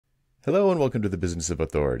Hello and welcome to the Business of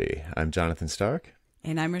Authority. I'm Jonathan Stark.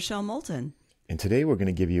 And I'm Rochelle Moulton. And today we're going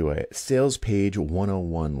to give you a sales page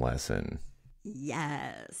 101 lesson.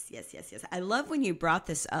 Yes. I love when you brought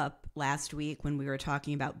this up last week when we were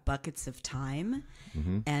talking about buckets of time.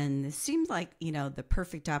 And it seemed like, the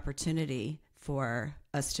perfect opportunity for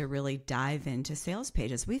us to really dive into sales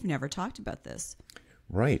pages. We've never talked about this.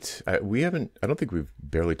 Right. I don't think we've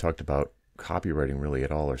barely talked about copywriting really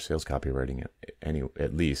at all, or sales copywriting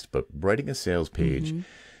at least, but writing a sales page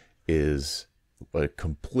is a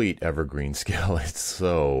complete evergreen skill. It's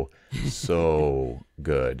so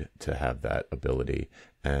good to have that ability.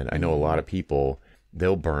 And I know a lot of people,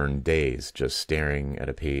 they'll burn days just staring at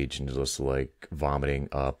a page and just like vomiting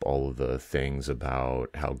up all of the things about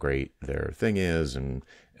how great their thing is and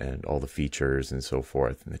all the features and so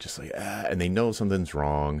forth. And they're just like, and they know something's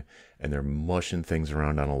wrong and they're mushing things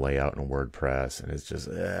around on a layout in WordPress. And it's just,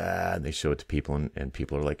 and they show it to people and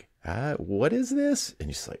people are like, what is this? And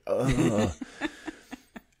you're just like, oh.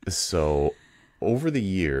 So over the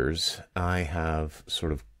years, I have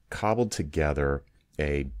sort of cobbled together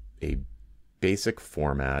a basic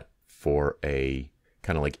format for a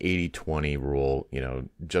kind of like 80-20 rule,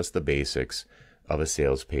 just the basics of a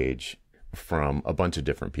sales page from a bunch of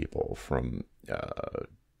different people, from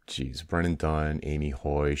Brennan Dunn, Amy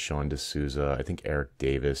Hoy, Sean D'Souza. I think Eric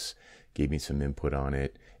Davis gave me some input on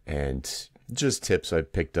it, and just tips I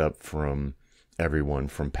picked up from everyone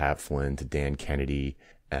from Pat Flynn to Dan Kennedy.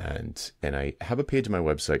 And I have a page on my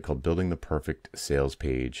website called Building the Perfect Sales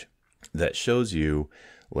Page that shows you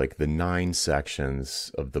like the 9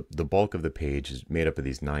 sections of the bulk of the page is made up of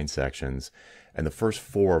these 9 sections. And the first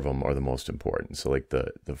 4 of them are the most important. So like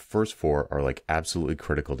the first 4 are like absolutely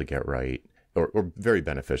critical to get right, or very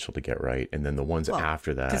beneficial to get right. And then the ones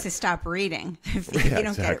after that, because they stop reading. If they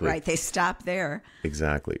don't get it right, they stop there.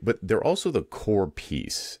 Exactly. But they're also the core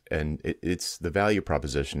piece. And it's the value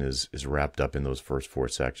proposition is wrapped up in those first 4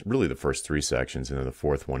 sections, really the first 3 sections. And then the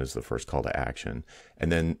fourth one is the first call to action.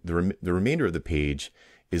 And then the remainder of the page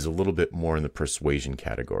is a little bit more in the persuasion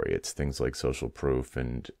category. It's things like social proof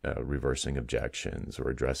and reversing objections or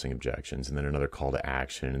addressing objections, and then another call to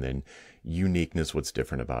action, and then uniqueness, what's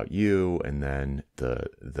different about you, and then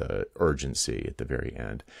the urgency at the very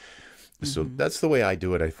end. So that's the way I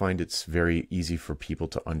do it. I find it's very easy for people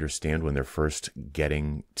to understand when they're first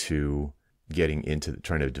getting into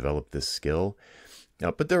trying to develop this skill.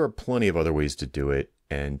 Now, but there are plenty of other ways to do it,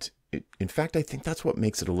 and in fact, I think that's what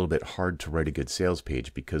makes it a little bit hard to write a good sales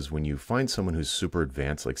page, because when you find someone who's super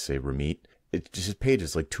advanced, like say Ramit, his page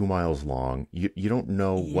is like 2 miles long. You don't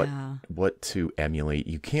know what to emulate.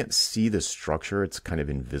 You can't see the structure. It's kind of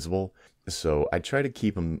invisible. So I try to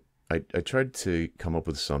keep them. I tried to come up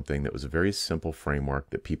with something that was a very simple framework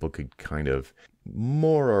that people could kind of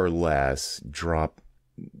more or less drop,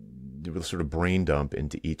 sort of brain dump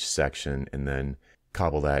into each section and then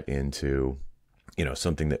cobble that into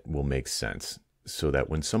something that will make sense, so that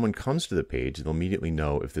when someone comes to the page, they'll immediately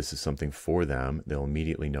know if this is something for them. They'll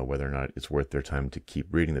immediately know whether or not it's worth their time to keep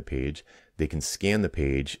reading the page. They can scan the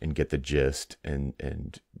page and get the gist and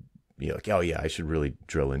be like, oh yeah, I should really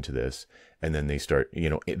drill into this. And then they start,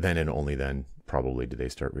 then and only then probably do they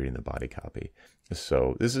start reading the body copy.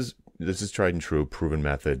 So this is tried and true, proven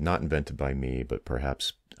method, not invented by me, but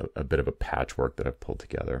perhaps a bit of a patchwork that I've pulled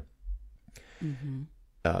together.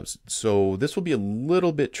 So this will be a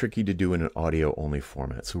little bit tricky to do in an audio only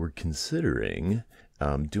format. So we're considering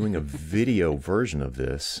doing a video version of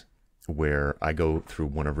this where I go through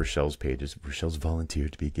one of Rochelle's pages. Rochelle's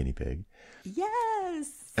volunteered to be a guinea pig.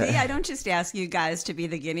 Yes. See, I don't just ask you guys to be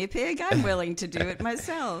the guinea pig. I'm willing to do it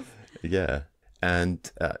myself. Yeah.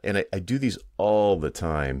 And I do these all the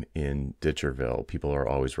time in Ditcherville. People are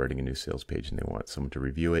always writing a new sales page and they want someone to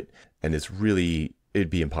review it. And it'd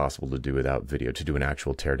be impossible to do without video, to do an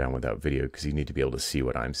actual teardown without video, because you need to be able to see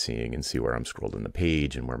what I'm seeing and see where I'm scrolled in the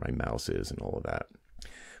page and where my mouse is and all of that.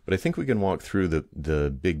 But I think we can walk through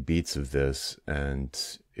the big beats of this and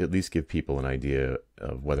at least give people an idea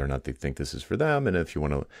of whether or not they think this is for them. And if you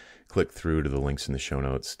want to click through to the links in the show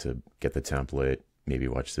notes to get the template, maybe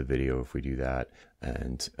watch the video if we do that,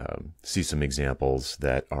 and see some examples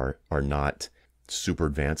that are not super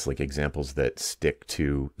advanced, like examples that stick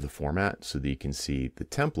to the format, so that you can see the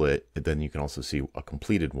template, and then you can also see a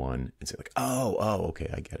completed one and say like, oh, okay,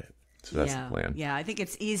 I get it. So that's the plan. Yeah, I think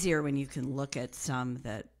it's easier when you can look at some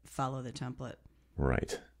that follow the template.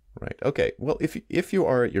 Right. Okay. Well, if you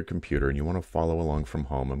are at your computer and you want to follow along from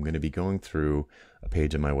home, I'm going to be going through a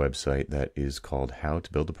page on my website that is called How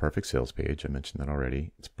to Build a Perfect Sales Page. I mentioned that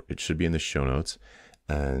already. It should be in the show notes.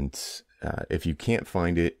 And if you can't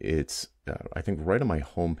find it, it's, I think, right on my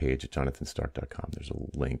homepage at jonathanstark.com. There's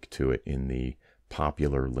a link to it in the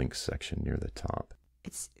popular links section near the top.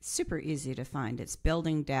 It's super easy to find. It's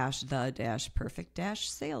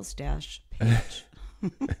building-the-perfect-sales-page.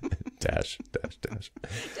 Dash. Dash.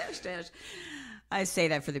 I say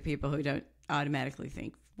that for the people who don't automatically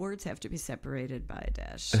think words have to be separated by a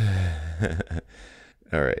dash.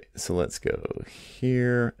 All right, so let's go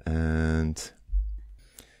here and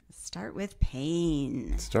start with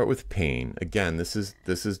pain. Start with pain. Again, this is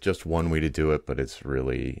just one way to do it, but it's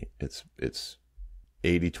really it's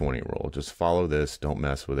 80-20 rule. Just follow this, don't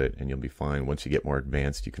mess with it, and you'll be fine. Once you get more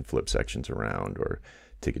advanced, you can flip sections around or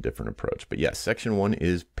take a different approach. But yes, section 1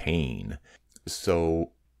 is pain.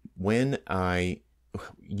 So when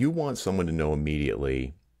you want someone to know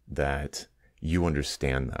immediately that you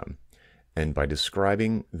understand them. And by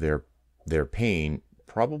describing their pain,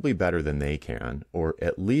 probably better than they can, or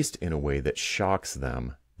at least in a way that shocks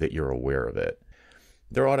them that you're aware of it,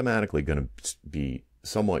 they're automatically going to be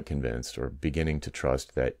somewhat convinced or beginning to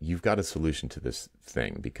trust that you've got a solution to this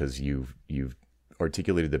thing because you've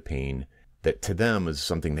articulated the pain that to them is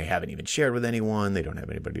something they haven't even shared with anyone. They don't have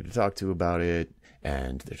anybody to talk to about it.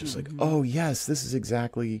 And they're just like, oh yes, this is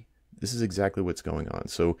exactly what's going on.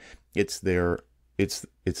 So it's their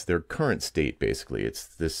current state, basically. It's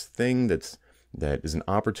this thing that is an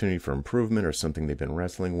opportunity for improvement or something they've been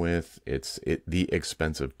wrestling with. It's the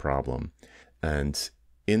expensive problem. And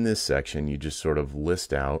in this section, you just sort of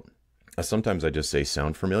list out, sometimes I just say,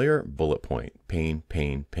 sound familiar? Bullet point, pain,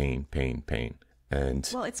 pain, pain, pain, pain. And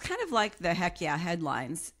well, it's kind of like the Heck Yeah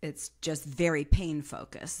headlines. It's just very pain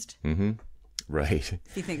focused. Mm-hmm. Right.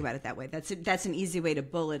 If you think about it that way, that's an easy way to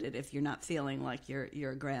bullet it if you're not feeling like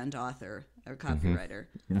you're a grand author or copywriter.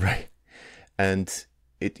 Mm-hmm. Right. And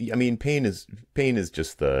pain is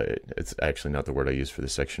just it's actually not the word I used for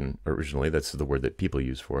this section originally. That's the word that people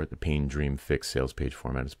use for it. The pain, dream, fix, sales page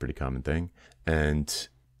format is a pretty common thing. And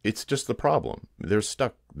it's just the problem. They're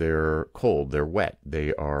stuck. They're cold. They're wet.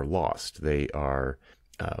 They are lost. They are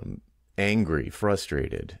angry,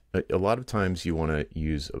 frustrated. A lot of times you want to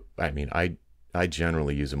use, I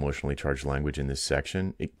generally use emotionally charged language in this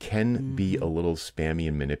section. It can be a little spammy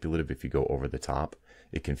and manipulative if you go over the top.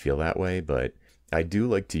 It can feel that way, but I do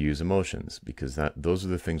like to use emotions because those are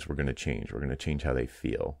the things we're going to change. We're going to change how they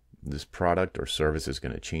feel. This product or service is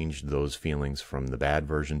going to change those feelings from the bad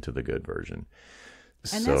version to the good version.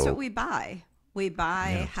 And that's what we buy. We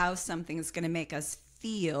buy how something is going to make us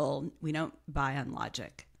feel. We don't buy on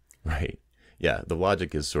logic. Right. Yeah, the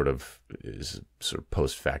logic is sort of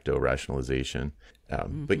post facto rationalization,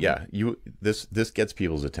 but yeah, this gets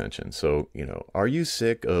people's attention. So are you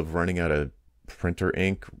sick of running out of printer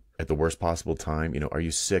ink at the worst possible time? Are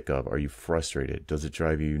you sick of? Are you frustrated? Does it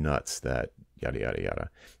drive you nuts? That yada yada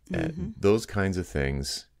yada, and those kinds of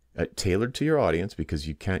things tailored to your audience because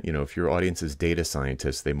you can't. If your audience is data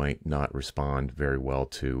scientists, they might not respond very well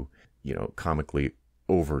to comically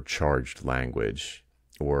overcharged language.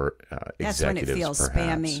 Or that's when it feels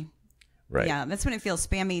perhaps. Spammy. Right. Yeah, that's when it feels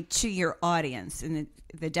spammy to your audience. And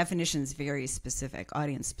the definition is very specific,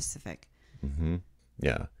 audience specific. Mm-hmm.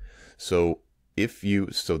 Yeah. So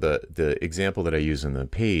the example that I use on the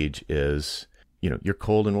page is, you're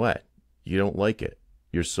cold and wet. You don't like it.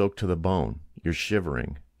 You're soaked to the bone. You're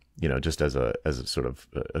shivering, just as a sort of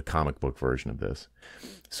a comic book version of this.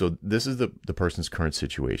 So this is the person's current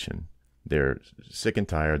situation. They're sick and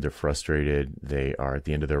tired. They're frustrated. They are at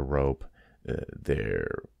the end of their rope.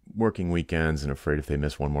 They're working weekends and afraid if they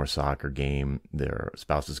miss one more soccer game, their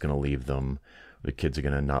spouse is going to leave them. The kids are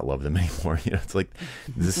going to not love them anymore. It's like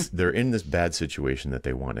this. They're in this bad situation that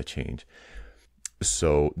they want to change.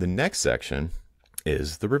 So the next section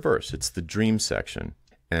is the reverse. It's the dream section.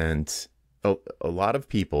 And a lot of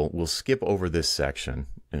people will skip over this section.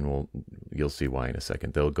 And you'll see why in a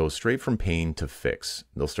second. They'll go straight from pain to fix.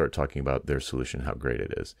 They'll start talking about their solution, how great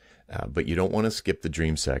it is. But you don't want to skip the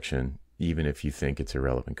dream section, even if you think it's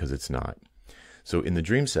irrelevant, because it's not. So in the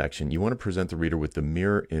dream section, you want to present the reader with the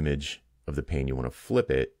mirror image of the pain. You want to flip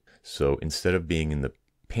it. So instead of being in the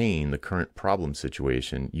pain, the current problem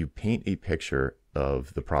situation, you paint a picture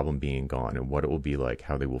of the problem being gone and what it will be like,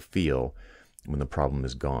 how they will feel when the problem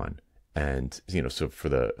is gone. And, so for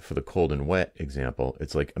the cold and wet example,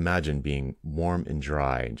 it's like, imagine being warm and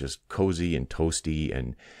dry and just cozy and toasty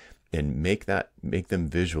and make them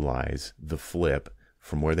visualize the flip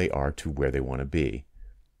from where they are to where they want to be.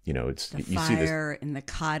 It's the you fire see this in the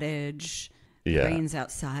cottage, rain's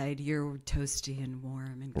outside, you're toasty and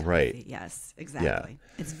warm and cozy. Right. Yes, exactly.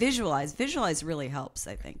 Yeah. It's visualize. Visualize really helps,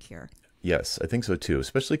 I think, here. Yes, I think so too,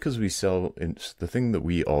 especially because we sell, and the thing that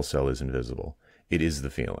we all sell is invisible. It is the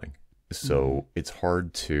feeling. So it's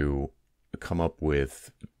hard to come up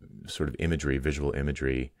with sort of imagery, visual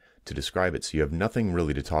imagery to describe it. So you have nothing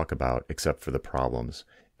really to talk about except for the problems.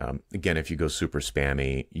 Again, if you go super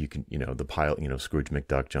spammy, you can, the pile, Scrooge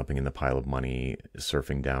McDuck jumping in the pile of money,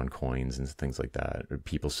 surfing down coins and things like that, or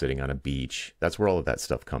people sitting on a beach. That's where all of that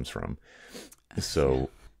stuff comes from. So,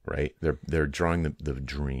 right, they're drawing the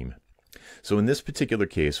dream. So in this particular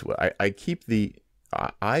case,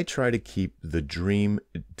 I try to keep the dream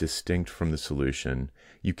distinct from the solution.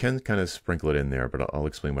 You can kind of sprinkle it in there, but I'll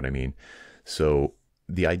explain what I mean. So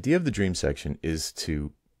the idea of the dream section is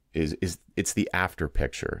it's the after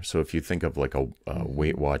picture. So if you think of like a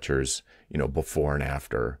Weight Watchers, before and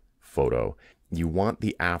after photo, you want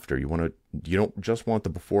the after. You don't just want the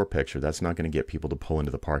before picture. That's not going to get people to pull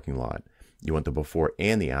into the parking lot. You want the before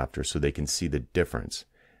and the after so they can see the difference.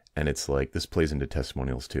 And it's like, this plays into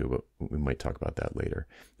testimonials too, but we might talk about that later.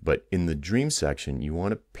 But in the dream section, you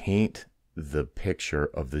want to paint the picture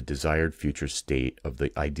of the desired future state of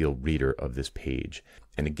the ideal reader of this page.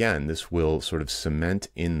 And again, this will sort of cement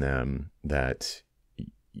in them that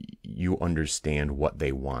you understand what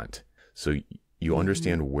they want. So you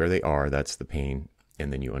understand where they are, that's the pain,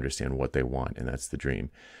 and then you understand what they want, and that's the dream.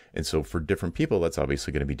 And so for different people, that's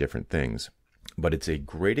obviously going to be different things. But it's a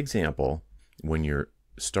great example when you're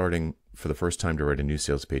starting for the first time to write a new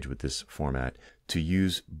sales page with this format, to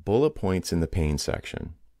use bullet points in the pain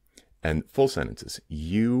section and full sentences.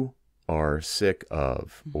 You are sick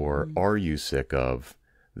of, or are you sick of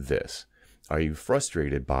this? Are you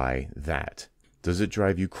frustrated by that? Does it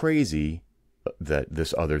drive you crazy that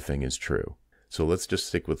this other thing is true? So let's just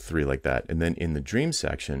stick with 3 like that. And then in the dream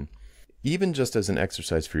section, even just as an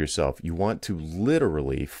exercise for yourself, you want to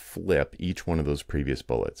literally flip each one of those previous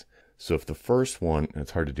bullets. So if the first one, and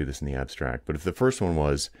it's hard to do this in the abstract, but if the first one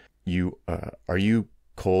was, are you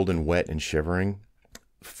cold and wet and shivering?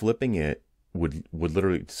 Flipping it would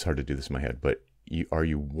literally, it's hard to do this in my head, but are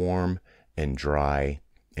you warm and dry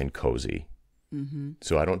and cozy? Mm-hmm.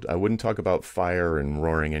 So I wouldn't talk about fire and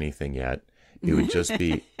roaring anything yet. It would just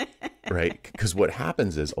be, right? Because what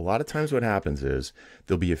happens is, a lot of times what happens is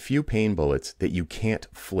there'll be a few pain bullets that you can't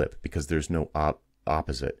flip because there's no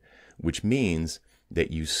opposite, which means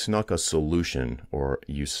that you snuck a solution, or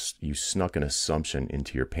you snuck an assumption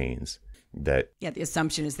into your pains. That, yeah, the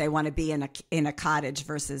assumption is they want to be in a cottage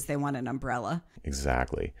versus they want an umbrella.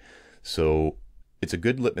 Exactly. So it's a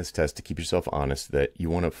good litmus test to keep yourself honest that you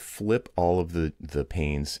want to flip all of the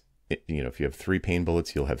pains. If you have 3 pain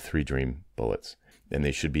bullets, you'll have 3 dream bullets, and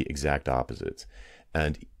they should be exact opposites.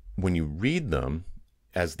 And when you read them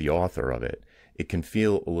as the author of it, it can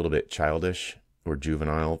feel a little bit childish or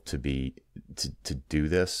juvenile to do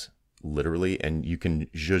this literally, and you can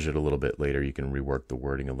zhuzh it a little bit later. You can rework the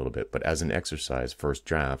wording a little bit, but as an exercise, first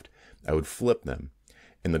draft, I would flip them.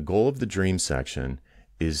 And the goal of the dream section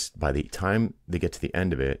is, by the time they get to the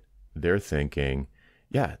end of it, they're thinking,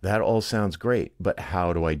 yeah, that all sounds great, but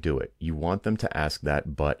how do I do it? You want them to ask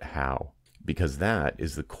that, but how? Because that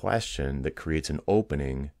is the question that creates an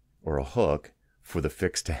opening or a hook for the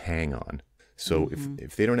fix to hang on. So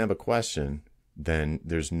if they don't have a question, then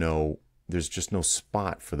there's just no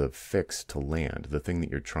spot for the fix to land, the thing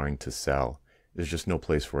that you're trying to sell. There's just no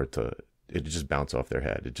place for it just bounce off their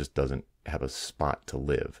head. It just doesn't have a spot to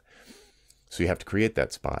live. So you have to create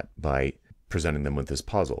that spot by presenting them with this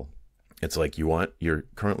puzzle. It's like, you're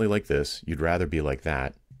currently like this, you'd rather be like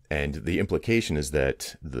that. And the implication is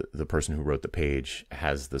that the person who wrote the page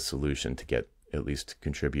has the solution to at least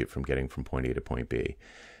contribute from getting from point A to point B.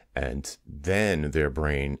 And then their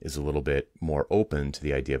brain is a little bit more open to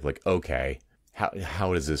the idea of like, okay,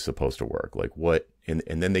 how is this supposed to work? Like what? And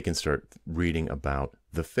then they can start reading about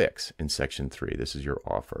the fix in section 3. This is your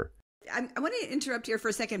offer. I want to interrupt here for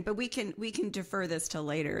a second, but we can defer this till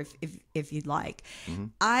later if you'd like. Mm-hmm.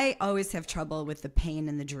 I always have trouble with the pain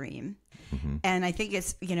in the dream. Mm-hmm. And I think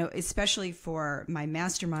it's, especially for my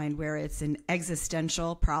mastermind where it's an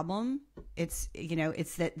existential problem, it's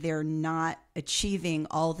that they're not achieving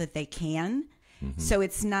all that they can. Mm-hmm. So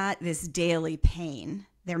it's not this daily pain.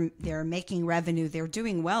 They're making revenue. They're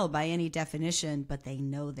doing well by any definition, but they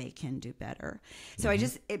know they can do better. So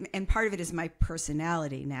and part of it is my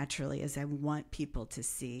personality naturally, is I want people to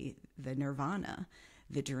see the nirvana,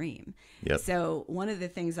 the dream. Yep. So one of the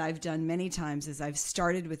things I've done many times is I've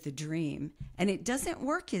started with the dream, and it doesn't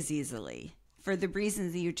work as easily for the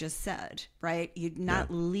reasons that you just said, right? You're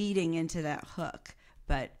not leading into that hook,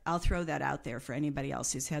 but I'll throw that out there for anybody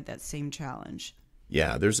else who's had that same challenge.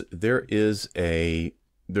 Yeah, there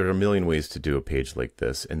are a million ways to do a page like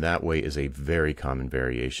this, and that way is a very common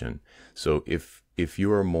variation. So if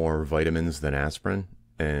you are more vitamins than aspirin,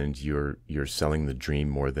 and you're selling the dream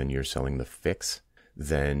more than you're selling the fix,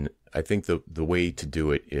 then I think the way to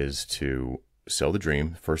do it is to sell the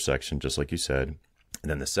dream, first section, just like you said. And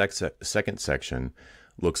then the second section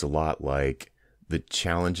looks a lot like the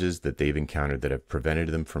challenges that they've encountered that have prevented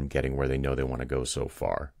them from getting where they know they want to go so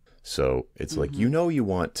far. So it's like, you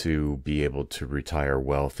want to be able to retire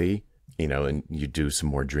wealthy, and you do some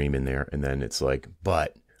more dream in there. And then it's like,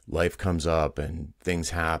 but life comes up and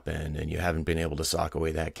things happen and you haven't been able to sock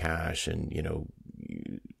away that cash. And,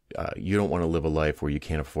 you don't want to live a life where you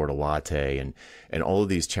can't afford a latte and all of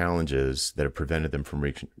these challenges that have prevented them from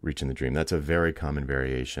reaching the dream. That's a very common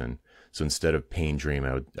variation. So instead of pain dream,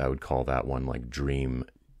 I would call that one like dream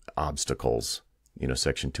obstacles.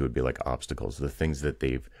 Section 2 would be like obstacles, the things that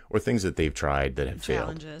they've tried that have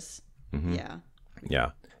failed. Challenges. Mm-hmm.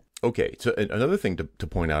 Yeah. Okay. So another thing to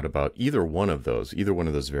point out about either one of those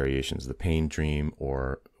variations, the pain dream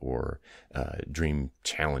or dream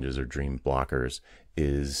challenges or dream blockers,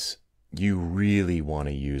 is you really want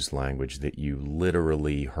to use language that you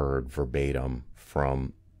literally heard verbatim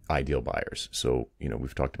from ideal buyers. So,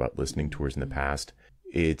 we've talked about listening tours in the past.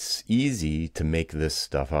 It's easy to make this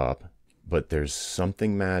stuff up, but there's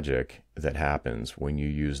something magic that happens when you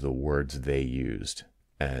use the words they used.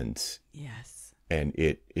 And yes. And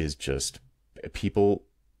it is just, people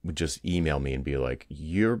would just email me and be like,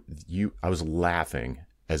 I was laughing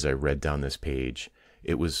as I read down this page.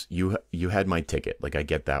 It was, you had my ticket. Like, I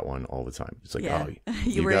get that one all the time. It's like, yeah. oh,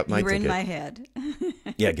 you got my ticket. You were in my head.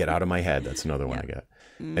 Yeah, get out of my head. That's another one I get.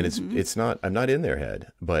 Mm-hmm. And it's not, I'm not in their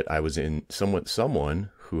head, but I was in someone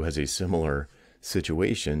who has a similar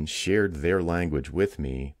situation shared their language with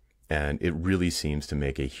me, and it really seems to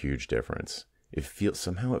make a huge difference. It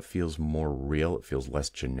feels more real. It feels less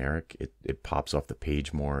generic. It pops off the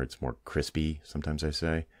page more. It's more crispy, sometimes I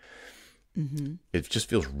say. Mm-hmm. It just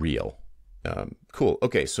feels real. Cool.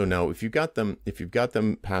 Okay, so now if you've got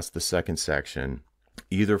them past the second section,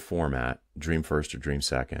 either format, dream first or dream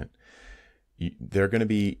second, they're going to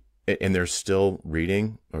be, and they're still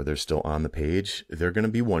reading or they're still on the page, they're going to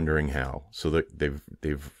be wondering how. So that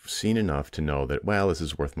they've seen enough to know that, well, this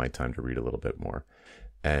is worth my time to read a little bit more.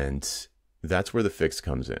 And that's where the fix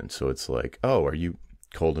comes in. So it's like, oh, are you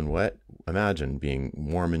cold and wet? Imagine being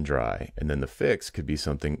warm and dry. And then the fix could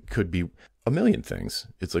be a million things.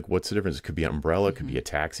 It's like, what's the difference? It could be an umbrella, it could be a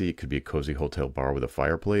taxi, it could be a cozy hotel bar with a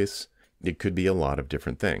fireplace. It could be a lot of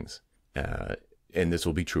different things. And this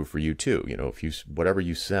will be true for you too. If whatever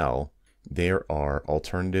you sell, there are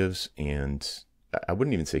alternatives, and I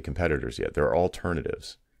wouldn't even say competitors yet. There are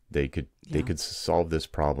alternatives. They could solve this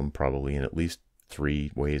problem probably in at least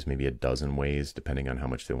 3 ways, maybe a dozen ways, depending on how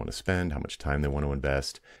much they want to spend, how much time they want to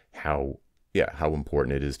invest, how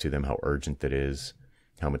important it is to them, how urgent it is,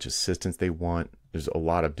 how much assistance they want. There's a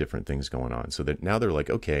lot of different things going on. So that now they're like,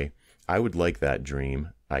 okay, I would like that dream.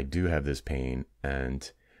 I do have this pain,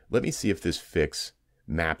 and let me see if this fix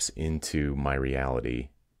maps into my reality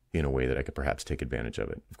in a way that I could perhaps take advantage of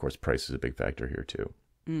it. Of course, price is a big factor here too.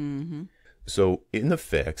 Mm-hmm. So in the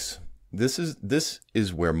fix, this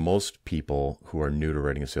is where most people who are new to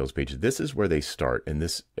writing a sales page, this is where they start, and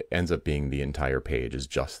this ends up being the entire page is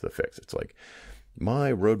just the fix. It's like,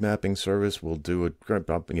 my road mapping service will do it,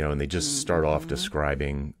 and they just start off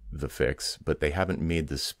describing the fix, but they haven't made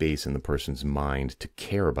the space in the person's mind to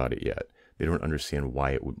care about it yet. They don't understand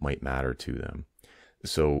why it might matter to them.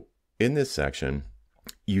 So in this section,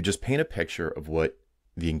 you just paint a picture of what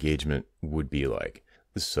the engagement would be like.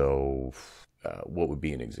 So what would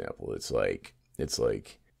be an example? It's like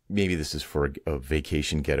maybe this is for a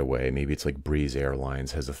vacation getaway. Maybe it's like Breeze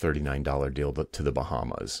Airlines has a $39 deal to the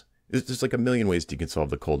Bahamas. There's like a million ways you can solve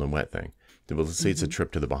the cold and wet thing. Let's say it's a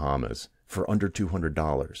trip to the Bahamas for under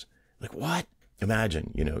 $200. Like, what?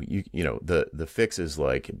 Imagine, the fix is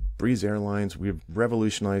like Breeze Airlines. We've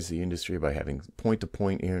revolutionized the industry by having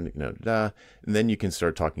point-to-point here, and then you can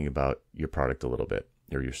start talking about your product a little bit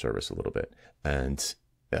or your service a little bit, and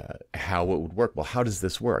how it would work. Well, how does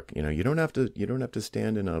this work? You don't have to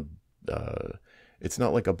stand in a. It's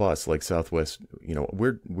not like a bus like Southwest.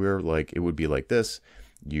 We're like, it would be like this.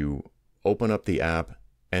 You open up the app,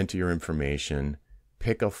 enter your information,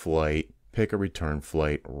 pick a flight, pick a return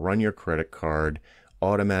flight, run your credit card,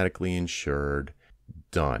 automatically insured,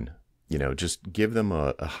 done. Just give them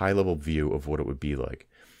a high level view of what it would be like.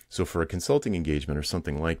 So for a consulting engagement or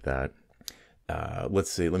something like that,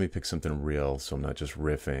 let me pick something real so I'm not just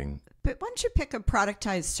riffing. But why don't you pick a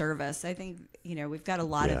productized service? I think, we've got a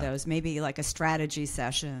lot of those, maybe like a strategy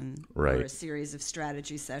session or a series of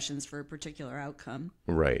strategy sessions for a particular outcome.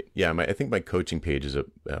 Right. Yeah. I think my coaching page is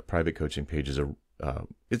private coaching page is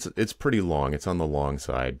it's pretty long. It's on the long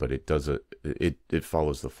side, but it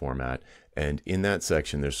follows the format. And in that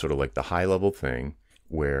section, there's sort of like the high level thing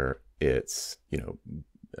where it's,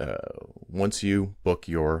 once you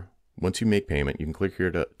make payment, you can click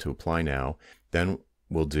here to apply now. Then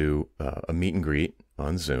we'll do a meet and greet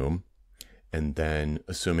on Zoom. And then,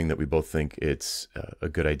 assuming that we both think it's a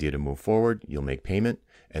good idea to move forward, you'll make payment,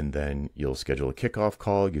 and then you'll schedule a kickoff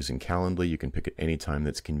call using Calendly. You can pick at any time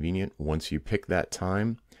that's convenient. Once you pick that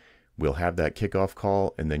time, we'll have that kickoff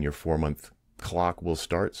call, and then your 4-month clock will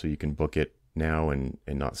start, so you can book it now and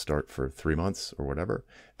not start for 3 months or whatever.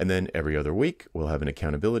 And then every other week, we'll have an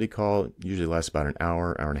accountability call. It usually lasts about an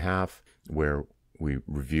hour and a half, where we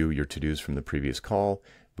review your to-dos from the previous call.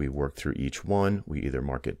 We work through each one. We either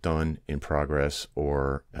mark it done, in progress,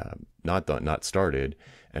 or not done, not started.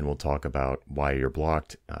 And we'll talk about why you're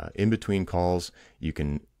blocked. In between calls, you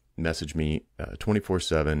can message me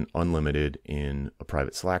 24/7, unlimited, in a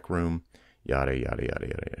private Slack room, yada, yada, yada,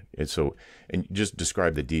 yada. And just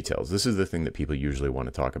describe the details. This is the thing that people usually want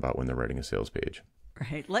to talk about when they're writing a sales page.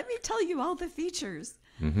 Right. Let me tell you all the features.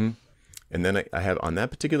 Mm-hmm. And then I have, on that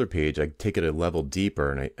particular page, I take it a level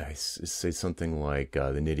deeper, and I say something like the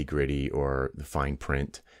nitty gritty or the fine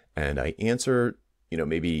print. And I answer,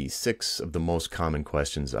 maybe 6 of the most common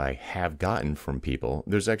questions I have gotten from people.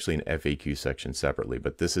 There's actually an FAQ section separately,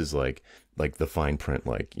 but this is like the fine print,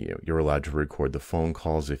 you're allowed to record the phone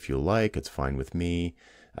calls if you like. It's fine with me.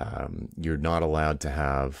 You're not allowed to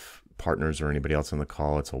have partners or anybody else on the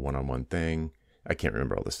call. It's a one-on-one thing. I can't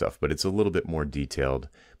remember all the stuff, but it's a little bit more detailed.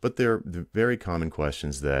 But they're very common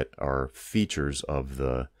questions that are features of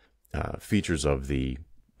the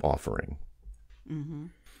offering. Mm-hmm.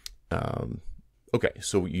 Okay,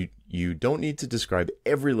 so you don't need to describe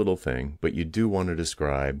every little thing, but you do want to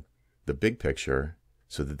describe the big picture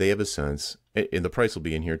so that they have a sense. And the price will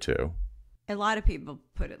be in here too. A lot of people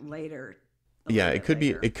put it later. Yeah, it could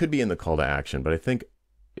be in the call to action, but I think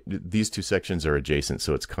these 2 sections are adjacent,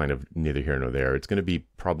 so it's kind of neither here nor there. It's going to be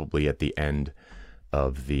probably at the end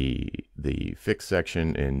of the fix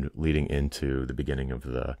section and leading into the beginning of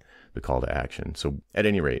the call to action. So at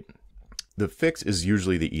any rate, the fix is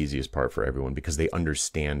usually the easiest part for everyone because they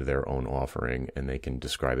understand their own offering and they can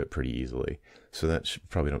describe it pretty easily. So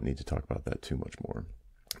probably don't need to talk about that too much more.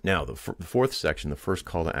 Now, the 4th section, the first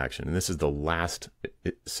call to action, and this is the last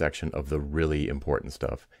section of the really important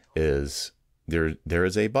stuff, is there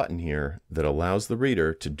is a button here that allows the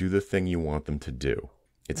reader to do the thing you want them to do.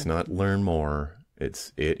 It's not learn more.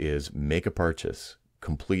 It is make a purchase,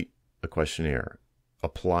 complete a questionnaire,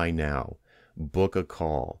 apply now, book a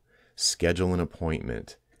call, schedule an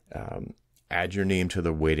appointment, add your name to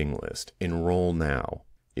the waiting list, enroll now.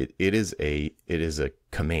 It is a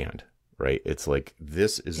command, right? It's like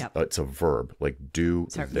it's a verb, like do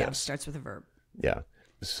this. Yeah, it starts with a verb. Yeah.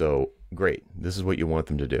 So great. This is what you want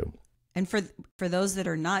them to do. And for those that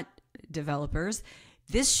are not developers,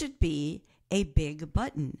 this should be a big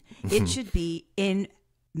button. It should be in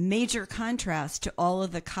major contrast to all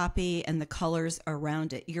of the copy and the colors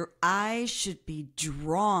around it. Your eye should be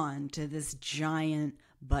drawn to this giant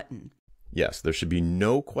button. Yes, there should be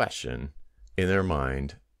no question in their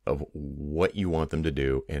mind of what you want them to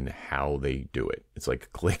do and how they do it. It's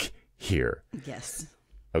like click here. Yes.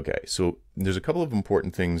 Okay, so there's a couple of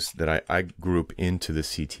important things that I group into the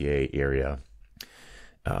CTA area.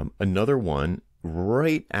 Another one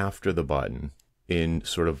right after the button in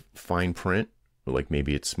sort of fine print, like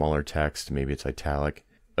maybe it's smaller text, maybe it's italic.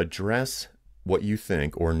 Address what you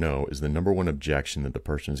think or know is the number one objection that the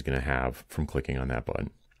person is going to have from clicking on that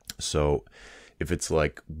button. So if it's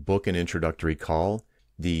like book an introductory call,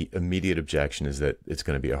 the immediate objection is that it's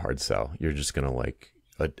going to be a hard sell. You're just going to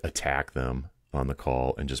attack them on the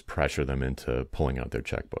call and just pressure them into pulling out their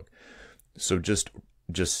checkbook. So just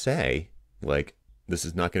say, this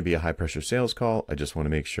is not going to be a high pressure sales call. I just want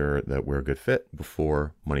to make sure that we're a good fit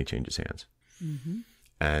before money changes hands. Mm-hmm.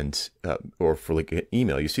 And, or for an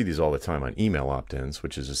email, you see these all the time on email opt-ins,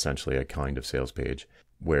 which is essentially a kind of sales page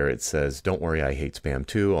where it says, don't worry, I hate spam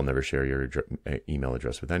too. I'll never share your email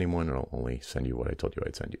address with anyone. I'll only send you what I told you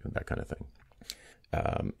I'd send you, that kind of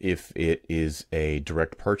thing. If it is a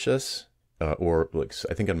direct purchase, or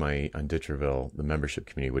I think on Ditcherville, the membership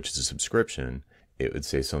community, which is a subscription, it would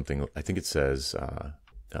say something. I think it says,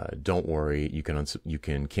 "Don't worry, you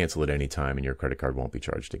can cancel at any time, and your credit card won't be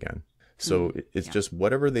charged again." So it's just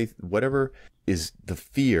whatever is the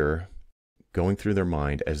fear going through their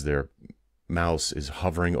mind as their mouse is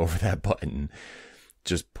hovering over that button.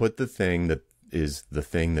 Just put the thing that is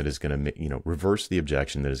going to reverse the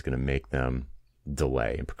objection that is going to make them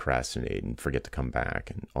delay and procrastinate and forget to come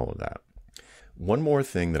back and all of that. one more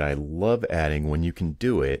thing that I love adding when you can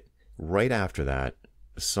do it right after that,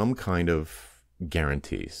 some kind of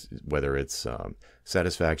guarantees, whether it's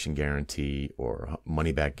satisfaction guarantee or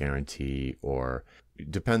money back guarantee, or it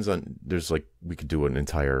depends on, we could do an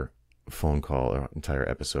entire phone call or entire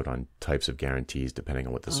episode on types of guarantees depending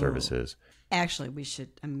on what the service is. Actually,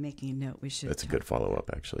 I'm making a note. That's a good follow-up,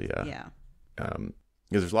 actually. Yeah. Yeah.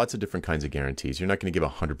 Because there's lots of different kinds of guarantees. You're not going to give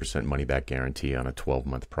a 100% money back guarantee on a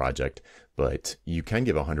 12-month project, but you can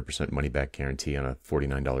give a 100% money back guarantee on a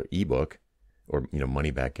 $49 ebook, or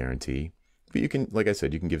money back guarantee. But you can, like I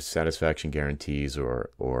said, you can give satisfaction guarantees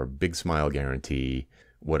or big smile guarantee,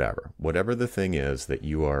 whatever the thing is that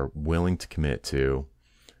you are willing to commit to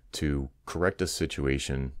correct a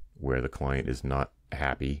situation where the client is not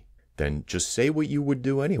happy. Then just say what you would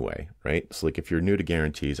do anyway, right? So like if you're new to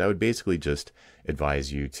guarantees, I would basically just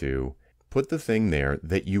advise you to put the thing there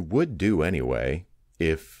that you would do anyway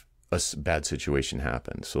if a bad situation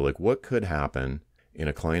happened. So like what could happen in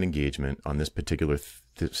a client engagement on this particular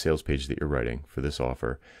sales page that you're writing for this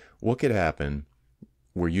offer? What could happen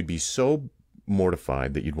where you'd be so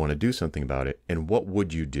mortified that you'd want to do something about it? And what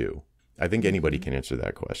would you do? I think anybody can answer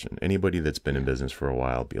that question. Anybody that's been in business for a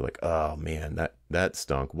while be like, oh man, that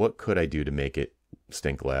stunk. What could I do to make it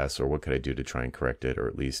stink less? Or what could I do to try and correct it? Or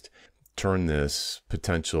at least turn this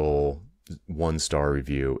potential 1-star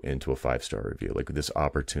review into a 5-star review? Like this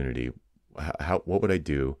opportunity, what would I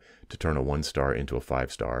do to turn a 1-star into a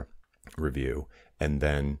 5-star review? And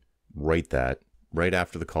then write that right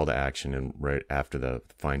after the call to action and right after the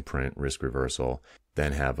fine print risk reversal,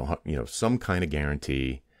 then have some kind of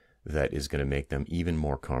guarantee that is going to make them even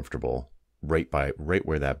more comfortable right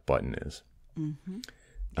where that button is.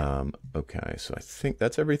 Mm-hmm. Okay, so I think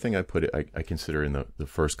that's everything I consider in the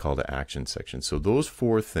first call to action section. So those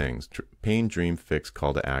 4 things: pain, dream, fix,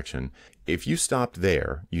 call to action. If you stopped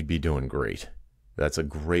there, you'd be doing great. That's a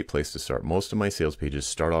great place to start. Most of my sales pages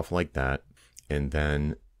start off like that, and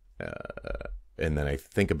then I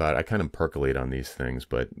think about it. I kind of percolate on these things,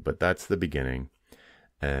 but that's the beginning,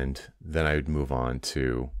 and then I would move on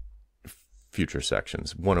to future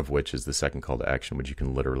sections, one of which is the second call to action, which you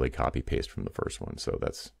can literally copy paste from the first one. So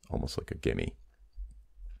that's almost like a gimme.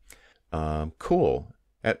 Cool.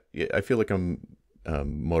 I feel like I'm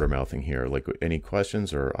motor mouthing here. Like, any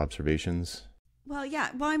questions or observations? Well, yeah.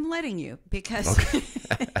 Well, I'm letting you because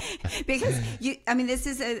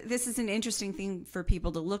this is an interesting thing for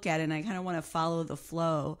people to look at, and I kind of want to follow the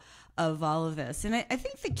flow of all of this. And I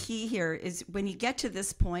think the key here is when you get to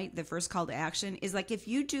this point, the first call to action is like, if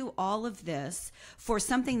you do all of this for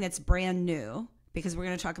something that's brand new, because we're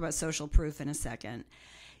going to talk about social proof in a second,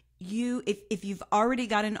 if you've already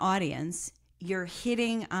got an audience, you're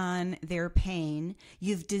hitting on their pain,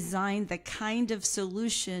 you've designed the kind of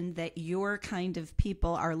solution that your kind of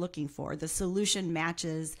people are looking for, the solution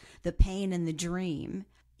matches the pain and the dream,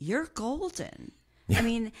 you're golden. Yeah. I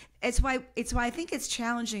mean, it's why I think it's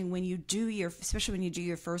challenging when you do especially when you do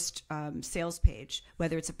your first sales page,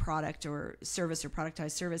 whether it's a product or service or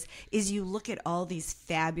productized service, is you look at all these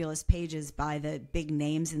fabulous pages by the big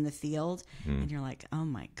names in the field, and you're like, oh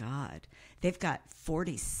my God, they've got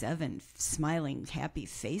 47 smiling, happy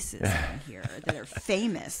faces on here that are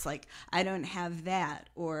famous. Like, I don't have that,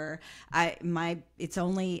 or it's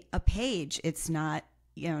only a page. It's not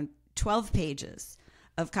 12 pages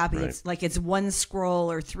of copy. Right. It's like it's 1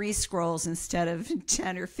 scroll or 3 scrolls instead of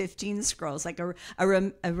 10 or 15 scrolls. Like a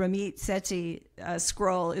Ramit Sethi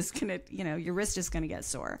scroll is gonna, your wrist is gonna get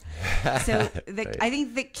sore. So right. I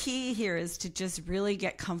think the key here is to just really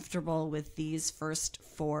get comfortable with these first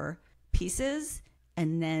 4 pieces,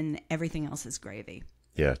 and then everything else is gravy.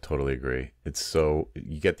 Yeah, totally agree. It's so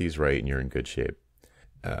you get these right and you're in good shape.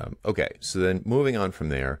 Okay, so then moving on from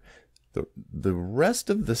there. The rest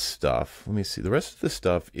of the stuff, let me see. The rest of the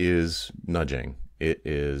stuff is nudging. It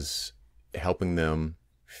is helping them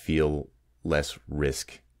feel less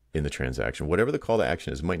risk in the transaction. Whatever the call to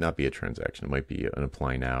action is, it might not be a transaction. It might be an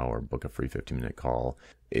apply now or book a free 15-minute call.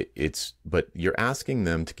 But you're asking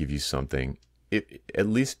them to give you something, at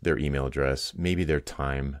least their email address, maybe their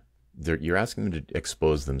time. You're asking them to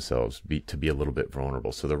expose themselves, to be a little bit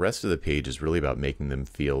vulnerable. So the rest of the page is really about making them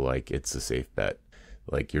feel like it's a safe bet.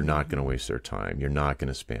 Like, you're not going to waste their time. You're not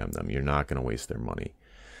going to spam them. You're not going to waste their money.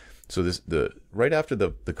 So right after the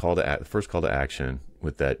first call to action,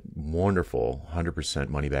 with that wonderful 100%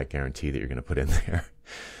 money back guarantee that you're going to put in there,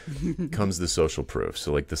 comes the social proof.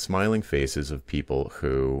 So like the smiling faces of people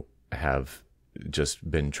who have just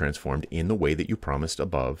been transformed in the way that you promised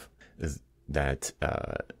above, that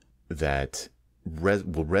will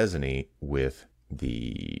resonate with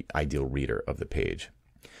the ideal reader of the page.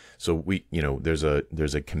 So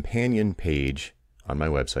there's a companion page on my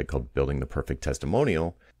website called Building the Perfect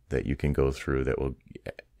Testimonial that you can go through that will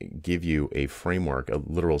give you a framework, a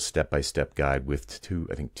literal step-by-step guide with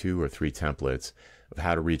two or three templates of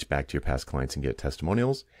how to reach back to your past clients and get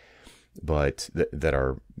testimonials, but that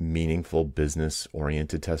are meaningful,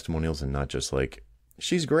 business-oriented testimonials and not just like,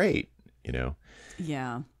 she's great,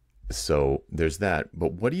 Yeah. So there's that.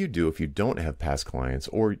 But what do you do if you don't have past clients,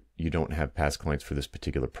 or you don't have past clients for this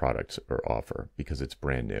particular product or offer because it's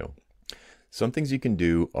brand new? Some things you can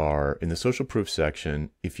do are in the social proof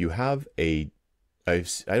section. If you have I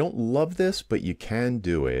don't love this, but you can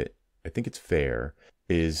do it, I think it's fair,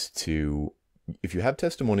 is to, if you have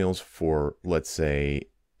testimonials for, let's say,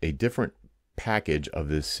 a different package of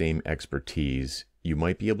this same expertise, you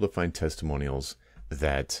might be able to find testimonials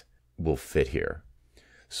that will fit here.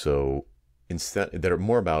 So instead, that are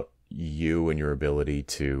more about you and your ability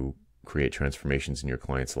to create transformations in your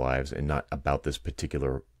clients' lives, and not about this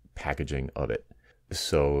particular packaging of it.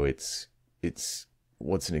 So it's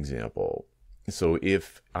what's an example? So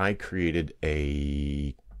if I created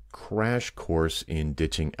a crash course in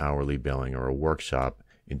ditching hourly billing, or a workshop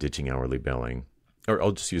in ditching hourly billing, or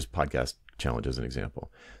I'll just use podcast challenge as an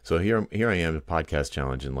example. So here I am, a podcast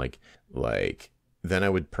challenge, and like then I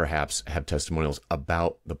would perhaps have testimonials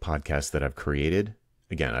about the podcast that I've created.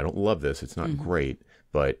 Again, I don't love this. It's not great,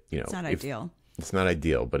 but it's not ideal. It's not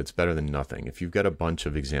ideal, but it's better than nothing. If you've got a bunch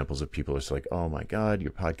of examples of people, it's like, oh my God,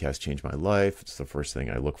 your podcast changed my life. It's the first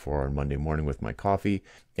thing I look for on Monday morning with my coffee.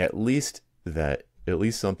 At least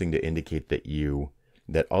something to indicate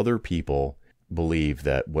that other people believe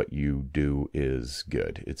that what you do is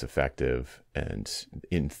good, it's effective, and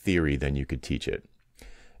in theory, then you could teach it.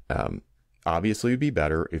 Obviously, it'd be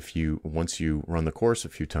better if once you run the course a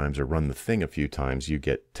few times or run the thing a few times, you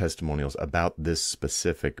get testimonials about this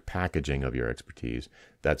specific packaging of your expertise.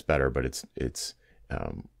 That's better, but it's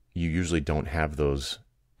you usually don't have those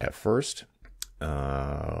at first.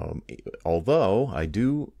 Although I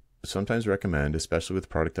do sometimes recommend, especially with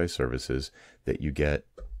productized services, that you get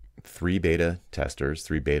 3 beta testers,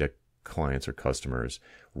 3 beta clients or customers,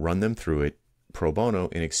 run them through it pro bono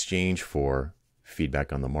in exchange for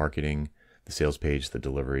feedback on the marketing, the sales page, the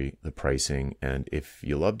delivery, the pricing, and if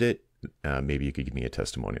you loved it, maybe you could give me a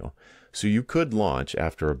testimonial. So you could launch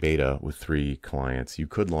after a beta with 3 clients. You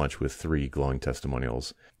could launch with 3 glowing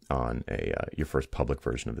testimonials on your first public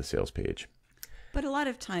version of the sales page. But a lot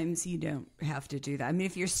of times you don't have to do that. I mean,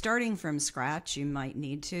 if you're starting from scratch, you might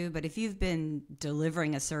need to. But if you've been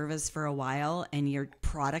delivering a service for a while and you're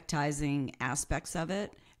productizing aspects of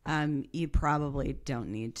it, you probably don't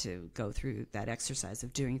need to go through that exercise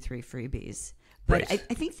of doing 3 freebies. But right.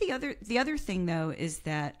 I think the other thing, though, is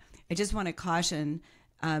that I just want to caution,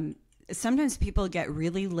 sometimes people get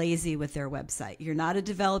really lazy with their website. You're not a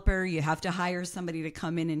developer. You have to hire somebody to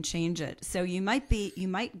come in and change it. So you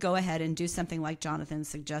might go ahead and do something like Jonathan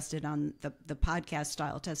suggested on the podcast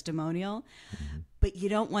style testimonial, but you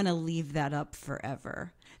don't want to leave that up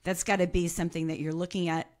forever. That's got to be something that you're looking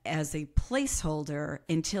at as a placeholder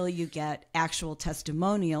until you get actual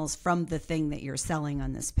testimonials from the thing that you're selling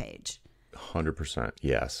on this page. 100%.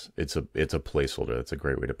 Yes. It's a placeholder. That's a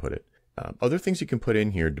great way to put it. Other things you can put in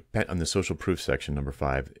here on the social proof section, number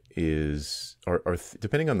 5, are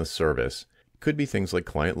depending on the service, could be things like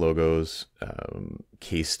client logos,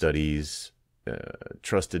 case studies,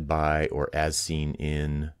 trusted by or as seen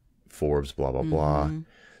in Forbes, blah, blah, blah.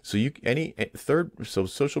 So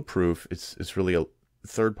social proof, it's really a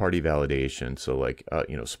third-party validation. So like,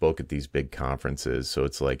 spoke at these big conferences. So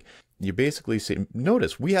it's like, you basically say,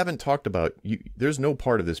 notice we haven't talked about you. There's no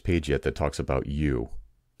part of this page yet that talks about you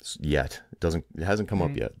yet. It hasn't come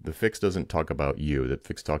up yet. The fix doesn't talk about you. The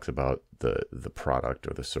fix talks about the product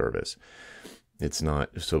or the service. It's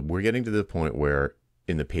not. So we're getting to the point where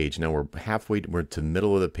in the page now we're to the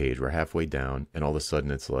middle of the page. We're halfway down, and all of a sudden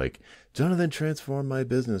it's like, Jonathan transformed my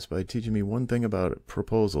business by teaching me one thing about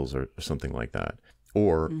proposals or something like that.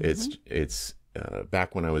 Or it's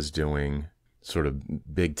back when I was doing sort of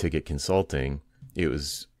big ticket consulting, it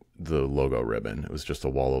was the logo ribbon. It was just a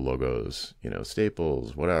wall of logos,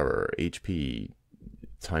 Staples, whatever, HP,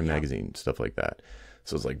 Time Magazine, stuff like that.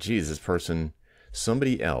 So it's like, geez,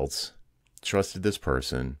 somebody else trusted this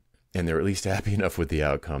person, and they're at least happy enough with the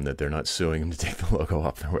outcome that they're not suing them to take the logo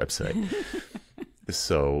off their website.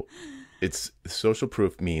 So social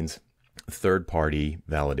proof means third-party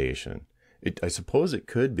validation. I suppose it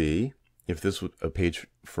could be, if this was a page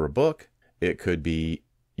for a book, it could be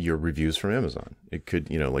your reviews from Amazon. It could,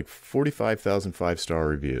 like 45,000 5-star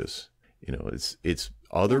reviews. It's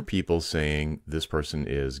other people saying this person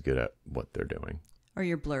is good at what they're doing. Or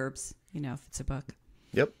your blurbs, if it's a book.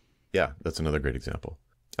 Yep. Yeah, that's another great example.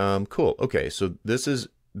 Cool. Okay, so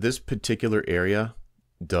this particular area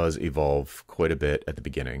does evolve quite a bit at the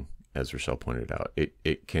beginning, as Rochelle pointed out.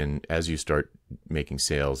 It can, as you start making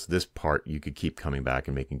sales, this part you could keep coming back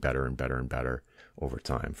and making better and better and better over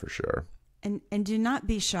time for sure. And do not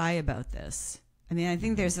be shy about this. I mean, I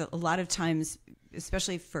think there's a lot of times,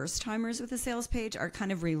 especially first timers with a sales page, are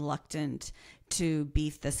kind of reluctant to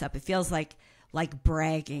beef this up. It feels like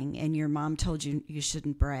bragging, and your mom told you you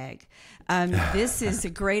shouldn't brag. This is a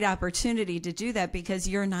great opportunity to do that because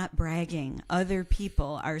you're not bragging. Other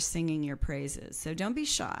people are singing your praises. So don't be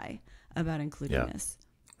shy about including this.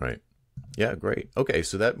 Right. Yeah, great. Okay,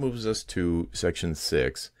 so that moves us to section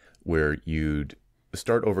 6, where you'd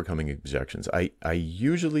start overcoming objections. I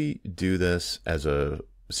usually do this as a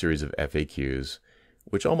series of FAQs,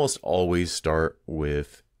 which almost always start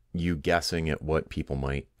with you guessing at what people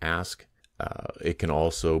might ask. It can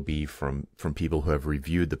also be from people who have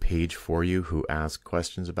reviewed the page for you, who ask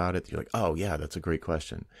questions about it. You're like, oh yeah, that's a great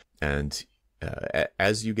question. And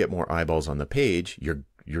as you get more eyeballs on the page, you're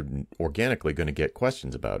organically going to get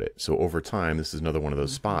questions about it. So over time, this is another one of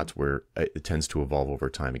those spots where it tends to evolve over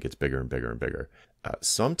time. It gets bigger and bigger and bigger.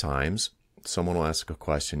 Sometimes someone will ask a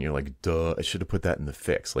question. You're like, duh, I should have put that in the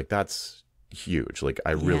fix. Like, that's huge. Like,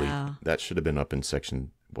 that should have been up in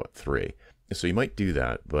section 3. So you might do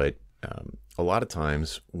that, but a lot of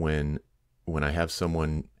times when I have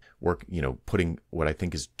someone work, putting what I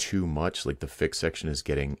think is too much, like the fix section is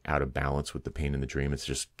getting out of balance with the pain in the dream. It's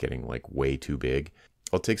just getting like way too big.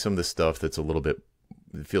 I'll take some of the stuff that's it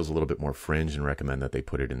feels a little bit more fringe and recommend that they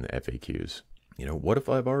put it in the FAQs. What if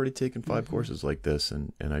I've already taken 5 courses like this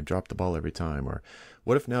and I drop the ball every time? Or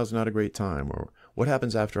what if now's not a great time? Or what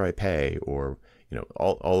happens after I pay? Or,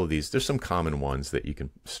 all of these, there's some common ones that you can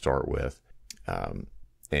start with.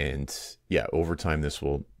 And yeah, over time, this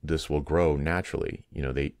will grow naturally.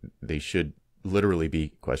 They should literally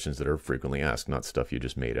be questions that are frequently asked, not stuff you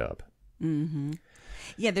just made up. Mm-hmm.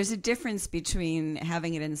 Yeah, there's a difference between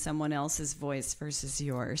having it in someone else's voice versus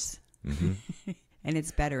yours. Mm-hmm. And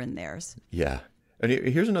it's better in theirs. Yeah. And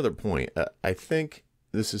here's another point. I think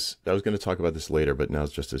I was going to talk about this later, but now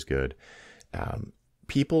it's just as good.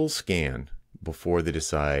 People scan before they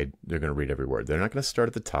decide they're going to read every word. They're not going to start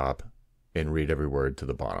at the top and read every word to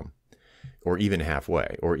the bottom, or even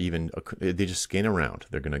halfway, or even they just scan around.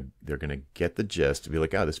 They're gonna get the gist to be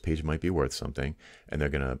like, this page might be worth something, and they're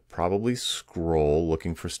gonna probably scroll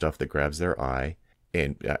looking for stuff that grabs their eye.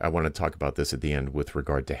 And I want to talk about this at the end with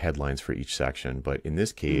regard to headlines for each section, but in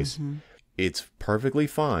this case, it's perfectly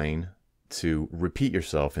fine to repeat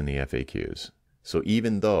yourself in the FAQs. So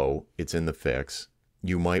even though it's in the fix,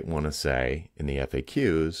 you might want to say in the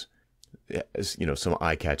FAQs, some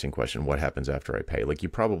eye-catching question, what happens after I pay? Like, you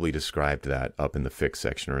probably described that up in the fix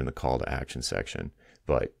section or in the call to action section,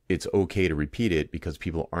 but it's okay to repeat it because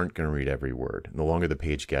people aren't going to read every word. And the longer the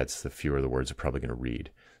page gets, the fewer the words are probably going to read.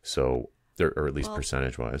 So, or at least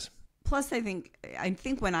percentage-wise. Plus, I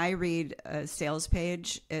think when I read a sales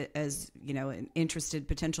page as, an interested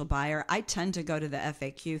potential buyer, I tend to go to the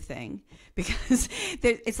FAQ thing because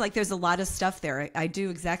it's like there's a lot of stuff there. I do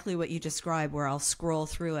exactly what you described, where I'll scroll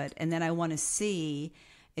through it, and then I want to see,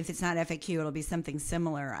 if it's not FAQ, it'll be something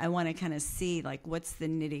similar. I want to kind of see, like, what's the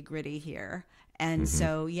nitty-gritty here. And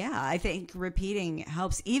so, yeah, I think repeating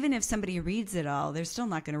helps. Even if somebody reads it all, they're still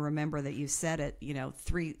not going to remember that you said it,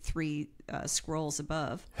 three scrolls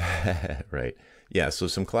above. Right. Yeah. So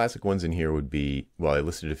some classic ones in here would be, I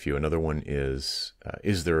listed a few. Another one is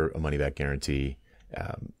there a money back guarantee?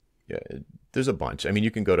 There's a bunch. I mean, you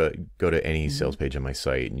can go to any sales page on my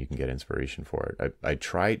site and you can get inspiration for it. I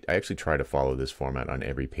actually try to follow this format on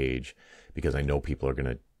every page because I know people are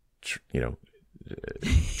going to,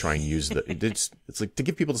 try and use it's like to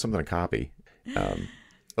give people something to copy.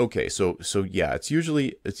 Okay, so yeah, it's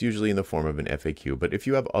usually in the form of an FAQ, but if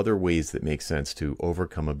you have other ways that make sense to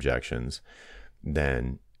overcome objections,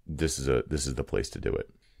 then this is the place to do it.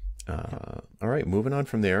 All right, moving on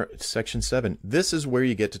from there, section 7. This is where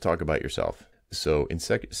you get to talk about yourself. So in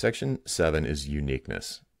section 7 is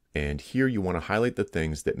uniqueness, and here you want to highlight the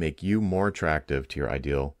things that make you more attractive to your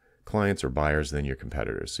ideal clients or buyers than your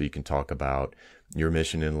competitors. So you can talk about your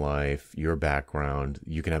mission in life, your background.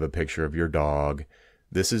 You can have a picture of your dog.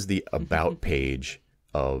 This is the about page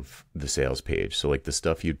of the sales page. So like the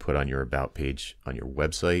stuff you'd put on your about page on your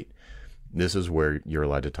website, this is where you're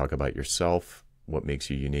allowed to talk about yourself, what makes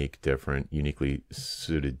you unique, different, uniquely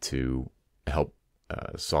suited to help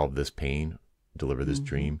solve this pain, deliver this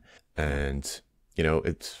dream. And,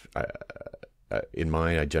 it's... in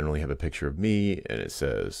mine, I generally have a picture of me, and it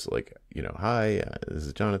says like, hi, this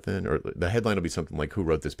is Jonathan, or the headline will be something like, who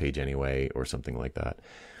wrote this page anyway, or something like that.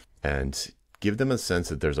 and give them a sense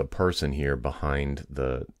that there's a person here behind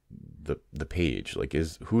the page. Like,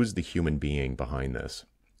 who's the human being behind this?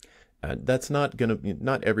 That's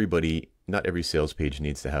not every sales page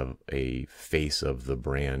needs to have a face of the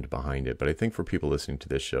brand behind it. But I think for people listening to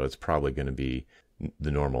this show, it's probably going to be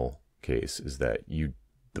the normal case, is that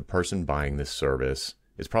the person buying this service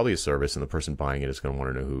is probably a service, and the person buying it is going to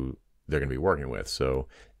want to know who they're going to be working with. So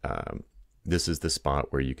this is the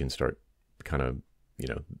spot where you can start kind of,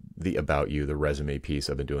 the about you, the resume piece.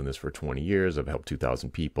 I've been doing this for 20 years. I've helped 2,000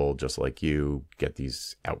 people just like you get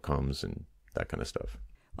these outcomes and that kind of stuff.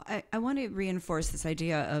 I want to reinforce this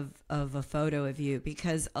idea of a photo of you,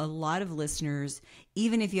 because a lot of listeners,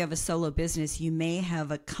 even if you have a solo business, you may have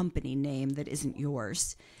a company name that isn't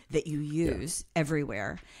yours that you use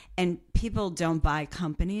everywhere. And people don't buy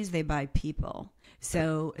companies, they buy people.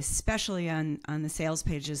 So especially on the sales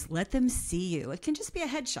pages, let them see you. It can just be a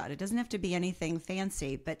headshot. It doesn't have to be anything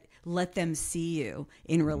fancy, but let them see you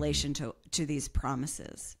in relation to these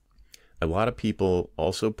promises. A lot of people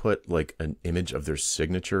also put like an image of their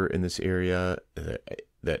signature in this area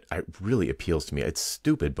that really appeals to me. It's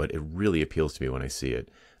stupid, but it really appeals to me when I see it.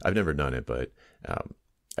 I've never done it, but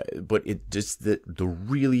it just the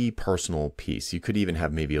really personal piece. You could even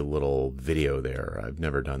have maybe a little video there. I've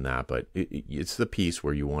never done that, but it's the piece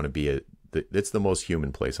where you want to be it's the most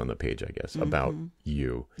human place on the page, I guess, about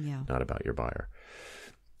you, not about your buyer.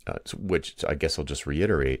 Which I guess I'll just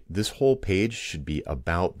reiterate, this whole page should be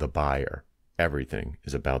about the buyer. Everything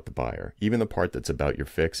is about the buyer. Even the part that's about your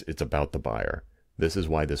fix, it's about the buyer. This is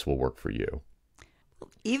why this will work for you.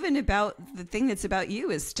 Even about the thing that's about you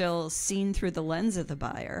is still seen through the lens of the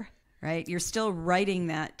buyer, right? You're still writing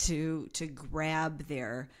that to grab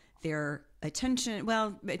their attention.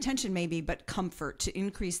 Well, attention maybe, but comfort, to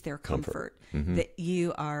increase their comfort. That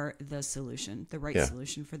you are the solution, the right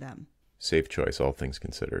solution for them. Safe choice, all things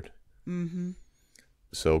considered.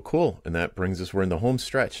 So cool. And that brings us, we're in the home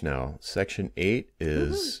stretch now. Section 8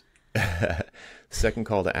 is second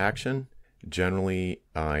call to action. Generally,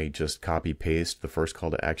 I just copy paste the first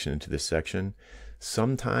call to action into this section.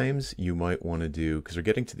 Sometimes you might want to do, because we're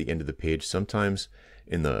getting to the end of the page, sometimes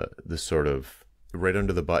in the sort of right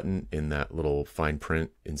under the button in that little fine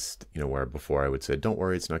print, where before I would say, don't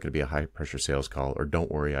worry, it's not going to be a high pressure sales call, or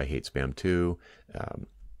don't worry, I hate spam too.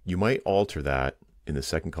 You might alter that in the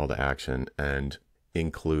second call to action and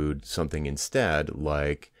include something instead,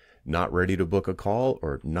 like not ready to book a call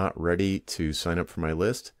or not ready to sign up for my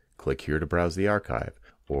list. Click here to browse the archive,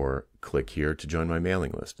 or click here to join my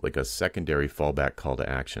mailing list, like a secondary fallback call to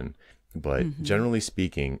action. But generally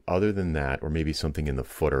speaking, other than that, or maybe something in the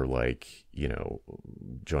footer, like,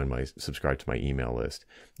 subscribe to my email list.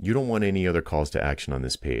 You don't want any other calls to action on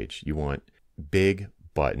this page. You want big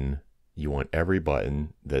button. You want every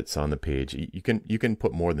button that's on the page. You can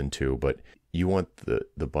put more than 2, but you want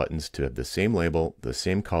the buttons to have the same label, the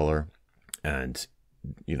same color, and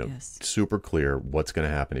super clear what's going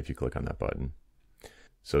to happen if you click on that button.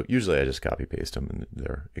 So usually I just copy paste them and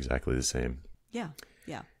they're exactly the same. Yeah.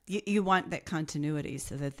 You want that continuity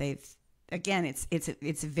so that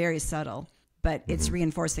it's very subtle, but it's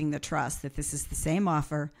reinforcing the trust that this is the same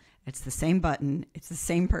offer, it's the same button, it's the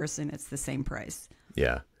same person, it's the same price.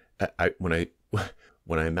 Yeah. When I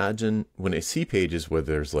see pages where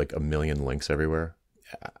there's like a million links everywhere,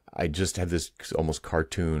 I just have this almost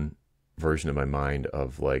cartoon version of my mind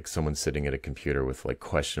of like someone sitting at a computer with like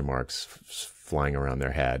question marks flying around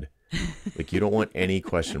their head. Like, you don't want any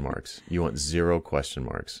question marks. You want 0 question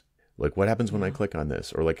marks. Like, what happens when I click on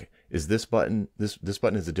this? Or like, is this button, this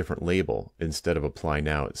button has a different label. Instead of apply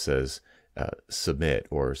now, it says submit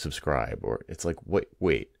or subscribe, or it's like,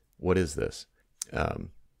 wait, what is this?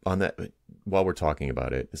 On that, while we're talking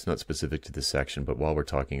about it, it's not specific to this section, but while we're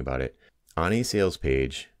talking about it, on a sales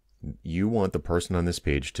page, you want the person on this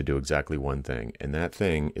page to do exactly one thing, and that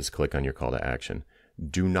thing is click on your call to action.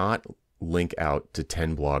 Do not link out to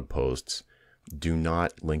 10 blog posts. Do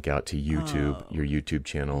not link out to YouTube, your YouTube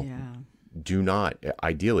channel. Yeah.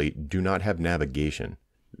 Ideally, do not have navigation.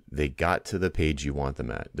 They got to the page you want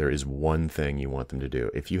them at. There is one thing you want them to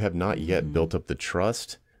do. If you have not yet built up the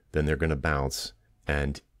trust, then they're going to bounce.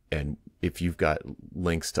 And if you've got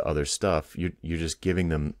links to other stuff, you're just giving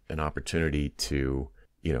them an opportunity to,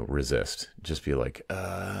 resist. Just be like,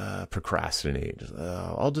 procrastinate.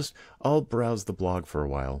 I'll browse the blog for a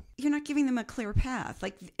while. You're not giving them a clear path.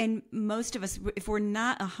 And most of us, if we're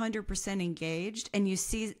not 100% engaged and you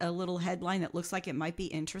see a little headline that looks like it might be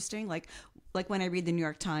interesting, like when I read the New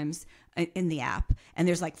York Times in the app, and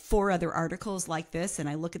there's like 4 other articles like this, and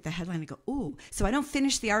I look at the headline and go, ooh. So I don't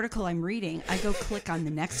finish the article I'm reading. I go click on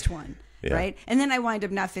the next one. Yeah. right? And then I wind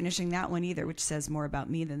up not finishing that one either, which says more about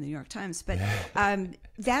me than the New York Times. But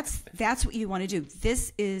that's what you want to do.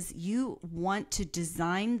 You want to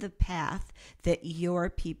design the path that you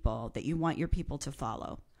want your people to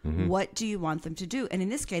follow. Mm-hmm. What do you want them to do? And in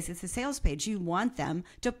this case, it's a sales page. You want them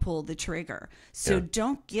to pull the trigger. So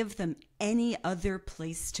don't give them any other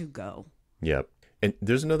place to go. Yep. And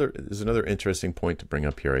there's another interesting point to bring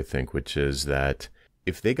up here, I think, which is that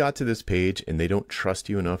if they got to this page and they don't trust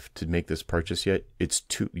you enough to make this purchase yet,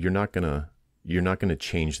 you're not gonna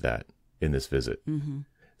change that in this visit. Mm-hmm.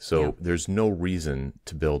 So there's no reason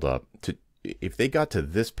to build up if they got to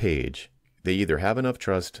this page, they either have enough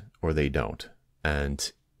trust or they don't.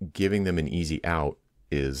 And giving them an easy out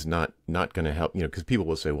is not going to help, because people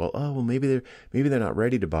will say, well, maybe they're not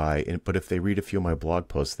ready to buy. But if they read a few of my blog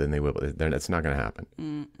posts, then they will. Then that's not going to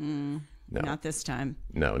happen. No, not this time.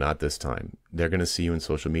 No, not this time. They're going to see you in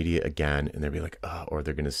social media again, and they'll be like, or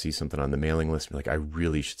they're going to see something on the mailing list and be like, I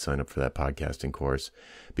really should sign up for that podcasting course,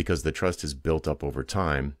 because the trust is built up over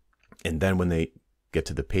time. And then when they get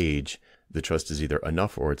to the page, the trust is either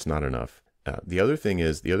enough or it's not enough. The other thing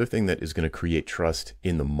that is going to create trust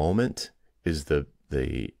in the moment is the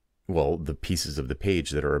pieces of the page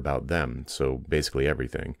that are about them. So basically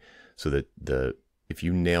everything. So that if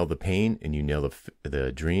you nail the pain and you nail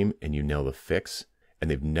the dream and you nail the fix, and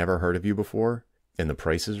they've never heard of you before and the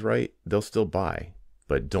price is right, they'll still buy.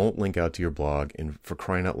 But don't link out to your blog, and for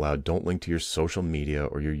crying out loud, don't link to your social media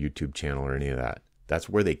or your YouTube channel or any of that. That's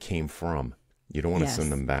where they came from. You don't want to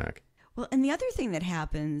send them back. Well, and the other thing that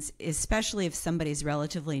happens, especially if somebody's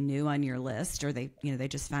relatively new on your list, or they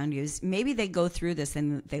just found you, is maybe they go through this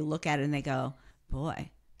and they look at it and they go,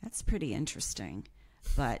 boy, that's pretty interesting,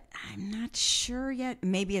 but I'm not sure yet.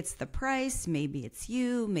 Maybe it's the price, maybe it's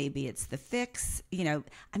you, maybe it's the fix.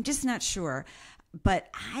 I'm just not sure. But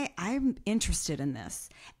I'm interested in this.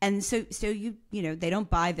 And so they don't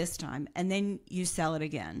buy this time, and then you sell it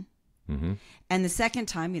again. Mm-hmm. And the second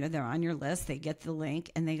time, they're on your list, they get the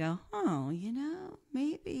link and they go,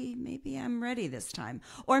 maybe I'm ready this time.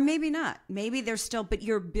 Or maybe not. Maybe they're still, but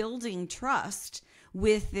you're building trust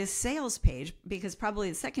with this sales page, because probably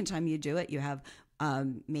the second time you do it, you have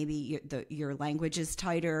maybe your language is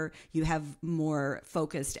tighter, you have more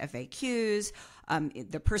focused FAQs,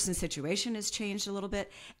 the person's situation has changed a little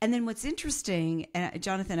bit. And then what's interesting,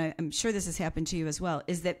 Jonathan, I'm sure this has happened to you as well,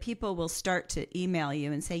 is that people will start to email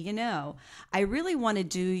you and say, I really want to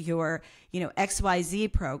do your,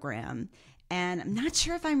 XYZ program, and I'm not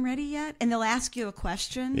sure if I'm ready yet. And they'll ask you a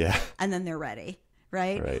question, and then they're ready.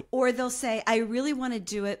 Right? Or they'll say, I really want to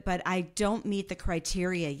do it, but I don't meet the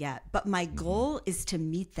criteria yet. But my goal is to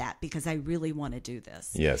meet that because I really want to do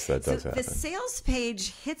this. Yes, that does happen. The sales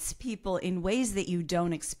page hits people in ways that you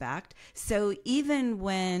don't expect. So even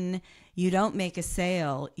when you don't make a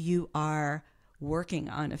sale, you are working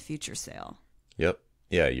on a future sale. Yep.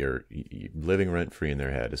 Yeah, you're living rent-free in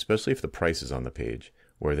their head, especially if the price is on the page,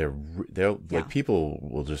 where they'll like, people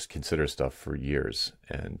will just consider stuff for years,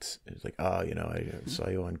 and it's like, I saw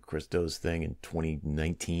you on Chris Do's thing in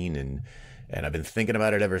 2019, and I've been thinking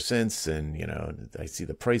about it ever since, and I see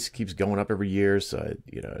the price keeps going up every year, so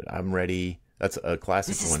I'm ready. That's a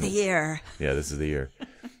classic one. This is the year. Yeah, this is the year.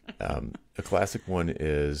 A classic one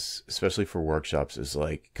is, especially for workshops, is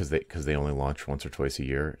like, because they only launch once or twice a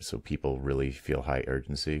year, so people really feel high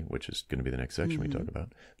urgency, which is going to be the next section we talk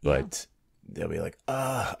about. But they'll be like,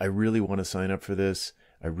 I really want to sign up for this.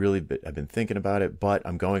 I've been thinking about it, but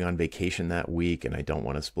I'm going on vacation that week and I don't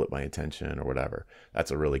want to split my attention or whatever.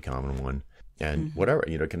 That's a really common one. And whatever,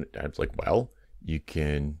 it's like, well, you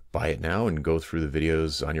can buy it now and go through the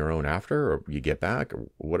videos on your own after, or you get back or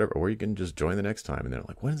whatever, or you can just join the next time. And they're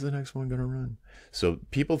like, when's the next one going to run? So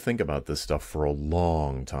people think about this stuff for a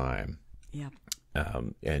long time. Yeah.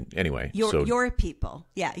 And anyway, your people,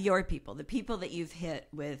 the people that you've hit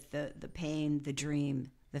with the pain, the dream,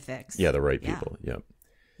 the fix. Yeah, the right people.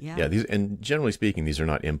 Yeah. These, and generally speaking, these are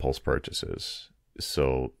not impulse purchases.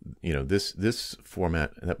 So this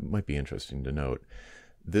format, that might be interesting to note.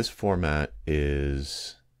 This format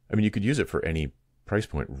is, you could use it for any price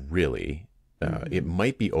point, really. It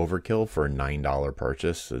might be overkill for a $9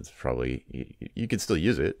 purchase. It's probably, you could still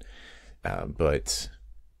use it, but.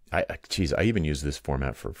 I even use this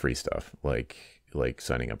format for free stuff, like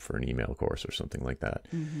signing up for an email course or something like that.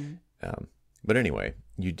 But anyway,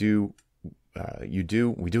 we do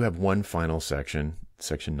have one final section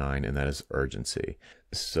 9, and that is urgency.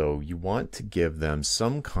 So you want to give them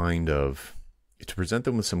to present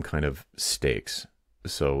them with some kind of stakes.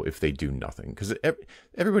 So if they do nothing, because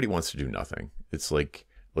everybody wants to do nothing. It's like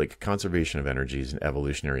conservation of energy is an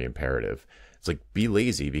evolutionary imperative. It's like, be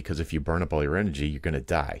lazy, because if you burn up all your energy, you're going to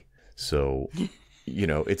die. So,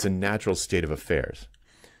 it's a natural state of affairs.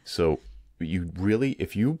 So you really,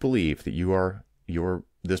 if you believe that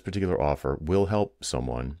this particular offer will help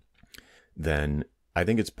someone, then I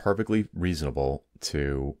think it's perfectly reasonable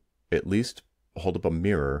to at least hold up a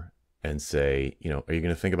mirror and say, are you going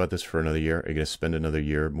to think about this for another year? Are you going to spend another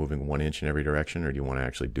year moving 1 inch in every direction, or do you want to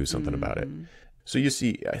actually do something about it? So you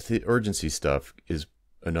see, the urgency stuff is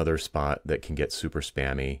another spot that can get super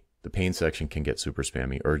spammy. The pain section can get super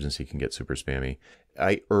spammy. Urgency can get super spammy.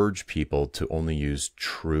 I urge people to only use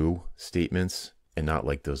true statements and not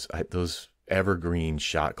like those evergreen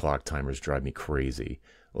shot clock timers drive me crazy.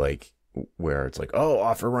 Like where it's like, oh,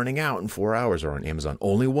 offer running out in 4 hours, or on Amazon,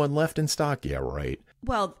 only one left in stock. Yeah, right.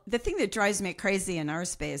 Well, the thing that drives me crazy in our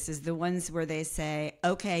space is the ones where they say,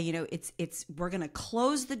 okay, we're going to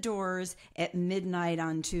close the doors at midnight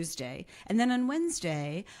on Tuesday. And then on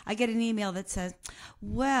Wednesday, I get an email that says,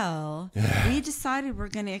 well, we decided we're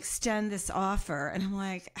going to extend this offer. And I'm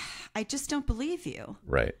like, I just don't believe you.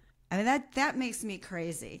 Right. I mean, that makes me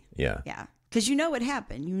crazy. Yeah. Yeah. Because what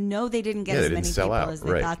happened. They didn't get as many people as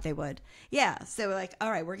they thought they would. Yeah. So like,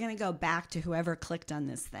 all right, we're going to go back to whoever clicked on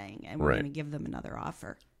this thing, and we're going to give them another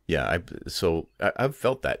offer. Yeah. I've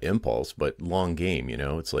felt that impulse, but long game,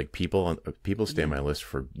 it's like people stay on my list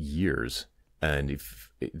for years, and if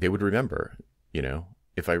they would remember,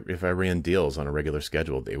 if I ran deals on a regular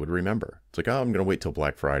schedule, they would remember. It's like, oh, I'm going to wait till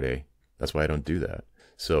Black Friday. That's why I don't do that.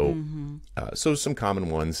 So, so some common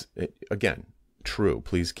ones, again, true.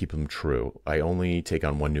 Please keep them true. I only take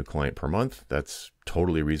on 1 new client per month. That's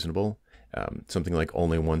totally reasonable. Something like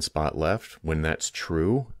only 1 spot left. When that's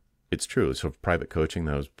true, it's true. So private coaching,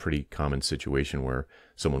 that was a pretty common situation where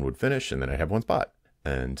someone would finish and then I'd have 1 spot,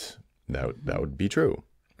 and that would be true.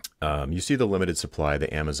 You see the limited supply,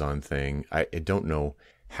 the Amazon thing. I don't know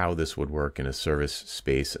how this would work in a service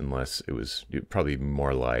space unless it'd probably be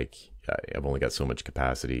more like I've only got so much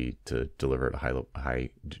capacity to deliver at a high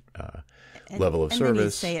level of service. And then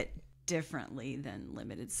you'd say it differently than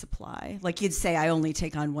limited supply. Like you'd say, I only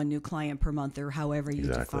take on 1 new client per month, or however you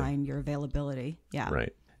define your availability. Yeah.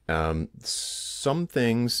 Right. Some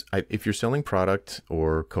things, if you're selling product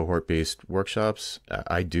or cohort-based workshops,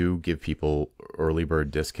 I do give people early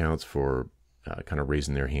bird discounts for kind of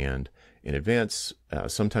raising their hand in advance.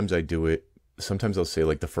 Sometimes I do it. Sometimes I'll say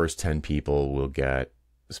like the first 10 people will get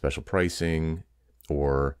special pricing,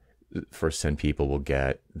 or the first 10 people will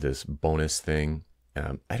get this bonus thing.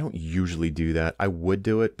 I don't usually do that. I would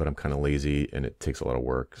do it, but I'm kind of lazy and it takes a lot of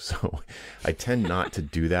work. So I tend not to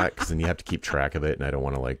do that, because then you have to keep track of it, and I don't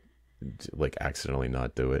want to like accidentally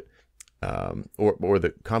not do it. Or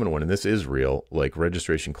the common one, and this is real, like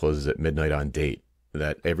registration closes at midnight on date.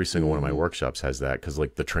 That every single one of my workshops has that, because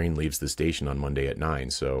like the train leaves the station on Monday at 9.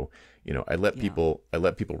 So, I let people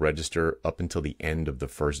register up until the end of the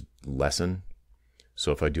first lesson.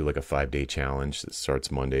 So if I do like a 5-day challenge that starts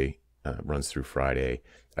Monday, runs through Friday,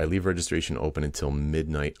 I leave registration open until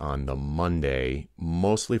midnight on the Monday,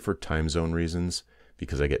 mostly for time zone reasons,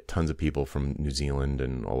 because I get tons of people from New Zealand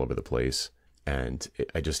and all over the place. And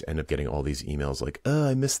I just end up getting all these emails like, oh,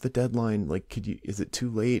 I missed the deadline. Like, is it too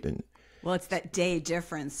late? And well, it's that day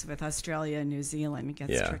difference with Australia and New Zealand. It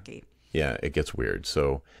gets tricky. Yeah, it gets weird.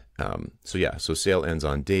 So sale ends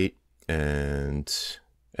on date, and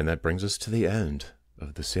that brings us to the end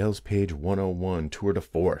of the Sales Page 101 tour de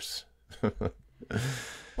force.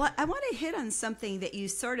 Well, I want to hit on something that you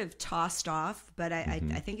sort of tossed off, but I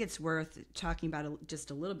think it's worth talking about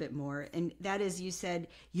just a little bit more. And that is, you said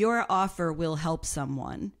your offer will help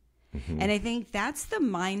someone. And I think that's the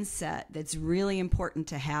mindset that's really important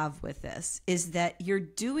to have with this, is that you're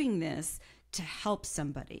doing this to help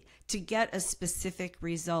somebody, to get a specific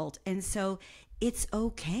result. And so it's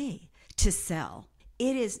okay to sell.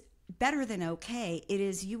 It is better than okay. It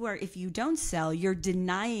is, if you don't sell, you're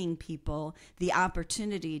denying people the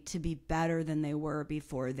opportunity to be better than they were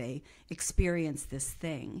before they experience this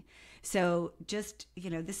thing. So just,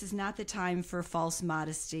 this is not the time for false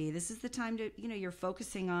modesty. This is the time to, you're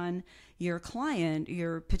focusing on your client,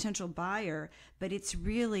 your potential buyer, but it's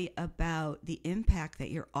really about the impact that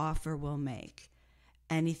your offer will make.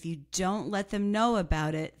 And if you don't let them know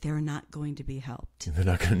about it, they're not going to be helped. They're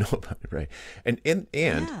not going to know about it, right? And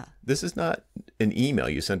this is not an email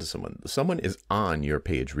you send to someone. Someone is on your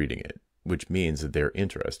page reading it, which means that they're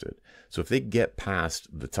interested. So if they get past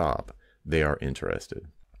the top, they are interested.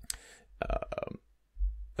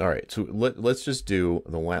 All right, so let's just do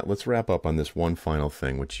let's wrap up on this one final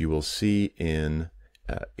thing, which you will see in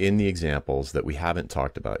the examples that we haven't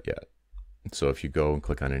talked about yet. So if you go and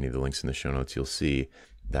click on any of the links in the show notes, you'll see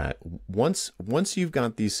that once you've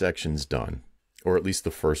got these sections done, or at least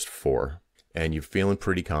the first 4, and you're feeling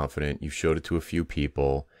pretty confident. You've showed it to a few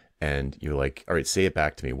people, and you're like, all right, say it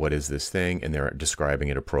back to me. What is this thing? And they're describing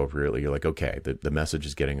it appropriately. You're like, okay, the message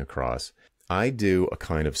is getting across. I do a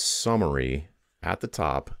kind of summary at the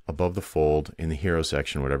top, above the fold, in the hero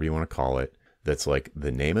section, whatever you want to call it, that's like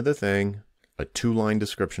the name of the thing, a 2-line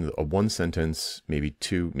description, a 1-sentence, maybe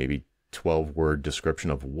 12-word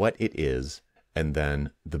description of what it is, and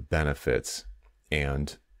then the benefits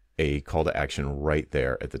and a call to action right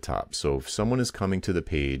there at the top. So if someone is coming to the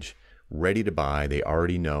page ready to buy, they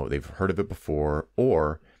already know, they've heard of it before,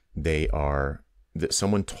 or that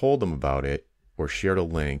someone told them about it or shared a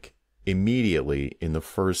link, immediately in the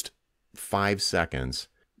first 5 seconds,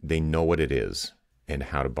 they know what it is and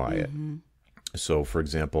how to buy it. So for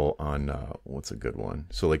example, on what's a good one?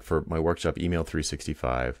 So like for my workshop, Email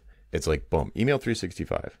 365, it's like, boom, Email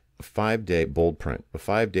 365, a 5-day bold print, a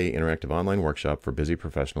 5-day interactive online workshop for busy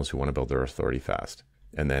professionals who want to build their authority fast.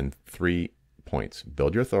 And then 3 points: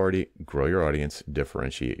 build your authority, grow your audience,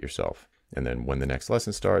 differentiate yourself. And then when the next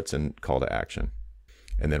lesson starts, and call to action.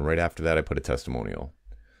 And then right after that, I put a testimonial.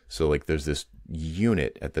 So like there's this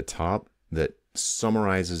unit at the top that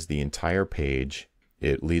summarizes the entire page.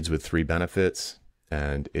 It leads with 3 benefits,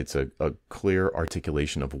 and it's a clear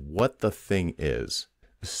articulation of what the thing is.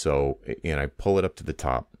 So, and I pull it up to the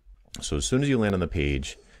top. So as soon as you land on the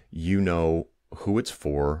page, you know who it's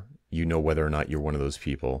for. You know whether or not you're one of those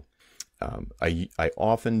people. I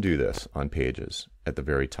often do this on pages at the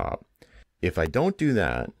very top. If I don't do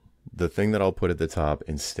that, the thing that I'll put at the top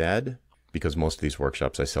instead, because most of these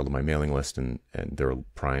workshops I sell to my mailing list and they're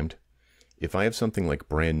primed. If I have something like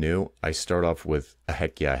brand new, I start off with a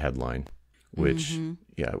heck yeah headline, which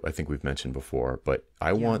I think we've mentioned before, but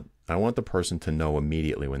I want the person to know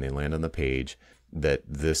immediately when they land on the page that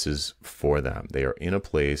this is for them. They are in a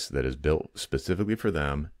place that is built specifically for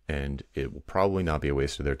them, and it will probably not be a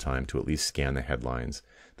waste of their time to at least scan the headlines,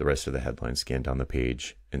 the rest of the headlines, scan down the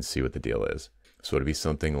page and see what the deal is. So it'll be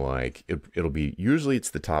something like, it'll be, usually it's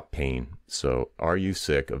the top pain. So, are you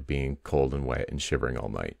sick of being cold and wet and shivering all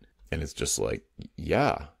night? And it's just like,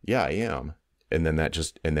 yeah, I am. And then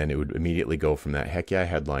it would immediately go from that heck yeah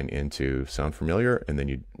headline into sound familiar. And then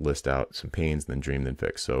you list out some pains, then dream, then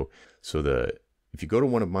fix. So if you go to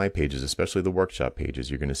one of my pages, especially the workshop pages,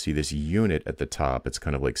 you're going to see this unit at the top. It's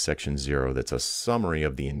kind of like section 0. That's a summary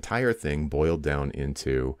of the entire thing boiled down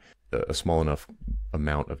into a small enough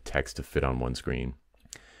amount of text to fit on one screen.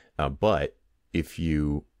 But it's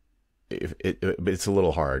a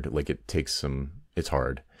little hard. Like it's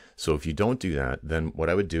hard. So if you don't do that, then what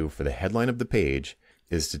I would do for the headline of the page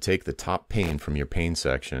is to take the top pain from your pain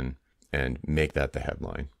section and make that the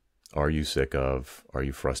headline. Are you sick of, are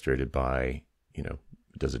you frustrated by,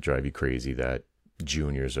 does it drive you crazy that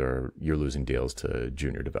you're losing deals to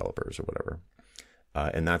junior developers or whatever?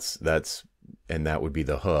 And that would be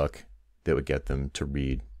the hook that would get them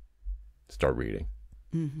to start reading.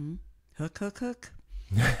 Hook.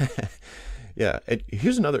 Yeah. And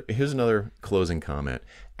here's another closing comment.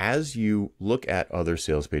 As you look at other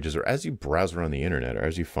sales pages, or as you browse around the internet, or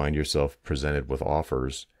as you find yourself presented with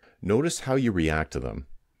offers, notice how you react to them.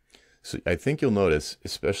 So I think you'll notice,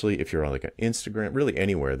 especially if you're on like an Instagram, really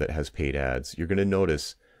anywhere that has paid ads, you're going to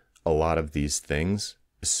notice a lot of these things,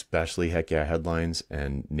 especially heck yeah headlines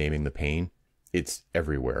and naming the pain. It's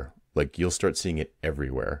everywhere. Like you'll start seeing it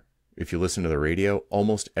everywhere. If you listen to the radio,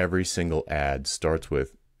 almost every single ad starts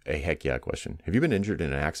with a heck yeah question. Have you been injured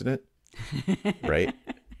in an accident? Right?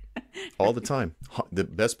 All the time. The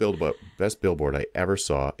best billboard I ever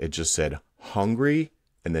saw, it just said hungry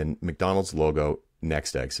and then McDonald's logo,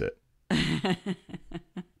 next exit. They're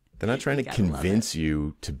not trying to convince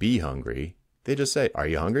you to be hungry. They just say, are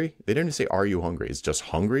you hungry? They didn't say, are you hungry? It's just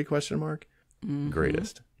hungry, question mark.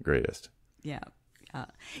 Greatest. Yeah.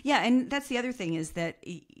 Yeah. And that's the other thing is that,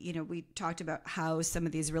 we talked about how some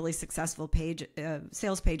of these really successful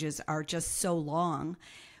sales pages are just so long.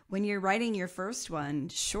 When you're writing your first one,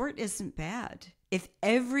 short isn't bad. If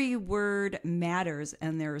every word matters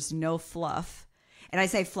and there's no fluff, and I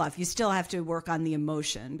say fluff, you still have to work on the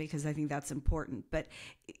emotion because I think that's important. But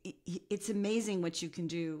it's amazing what you can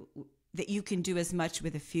do, that you can do as much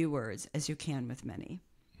with a few words as you can with many.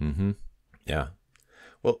 Mm-hmm. Yeah.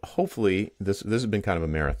 Well, hopefully this has been kind of a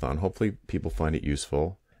marathon. Hopefully people find it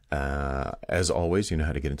useful. As always, you know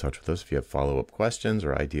how to get in touch with us. If you have follow-up questions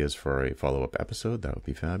or ideas for a follow-up episode, that would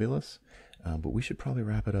be fabulous. But we should probably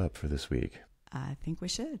wrap it up for this week. I think we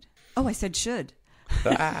should. Oh, I said should.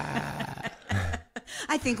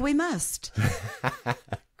 I think we must.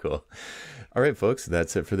 Cool. All right, folks,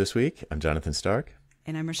 that's it for this week. I'm Jonathan Stark.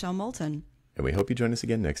 And I'm Rochelle Moulton. And we hope you join us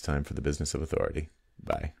again next time for The Business of Authority.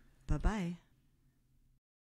 Bye. Bye-bye.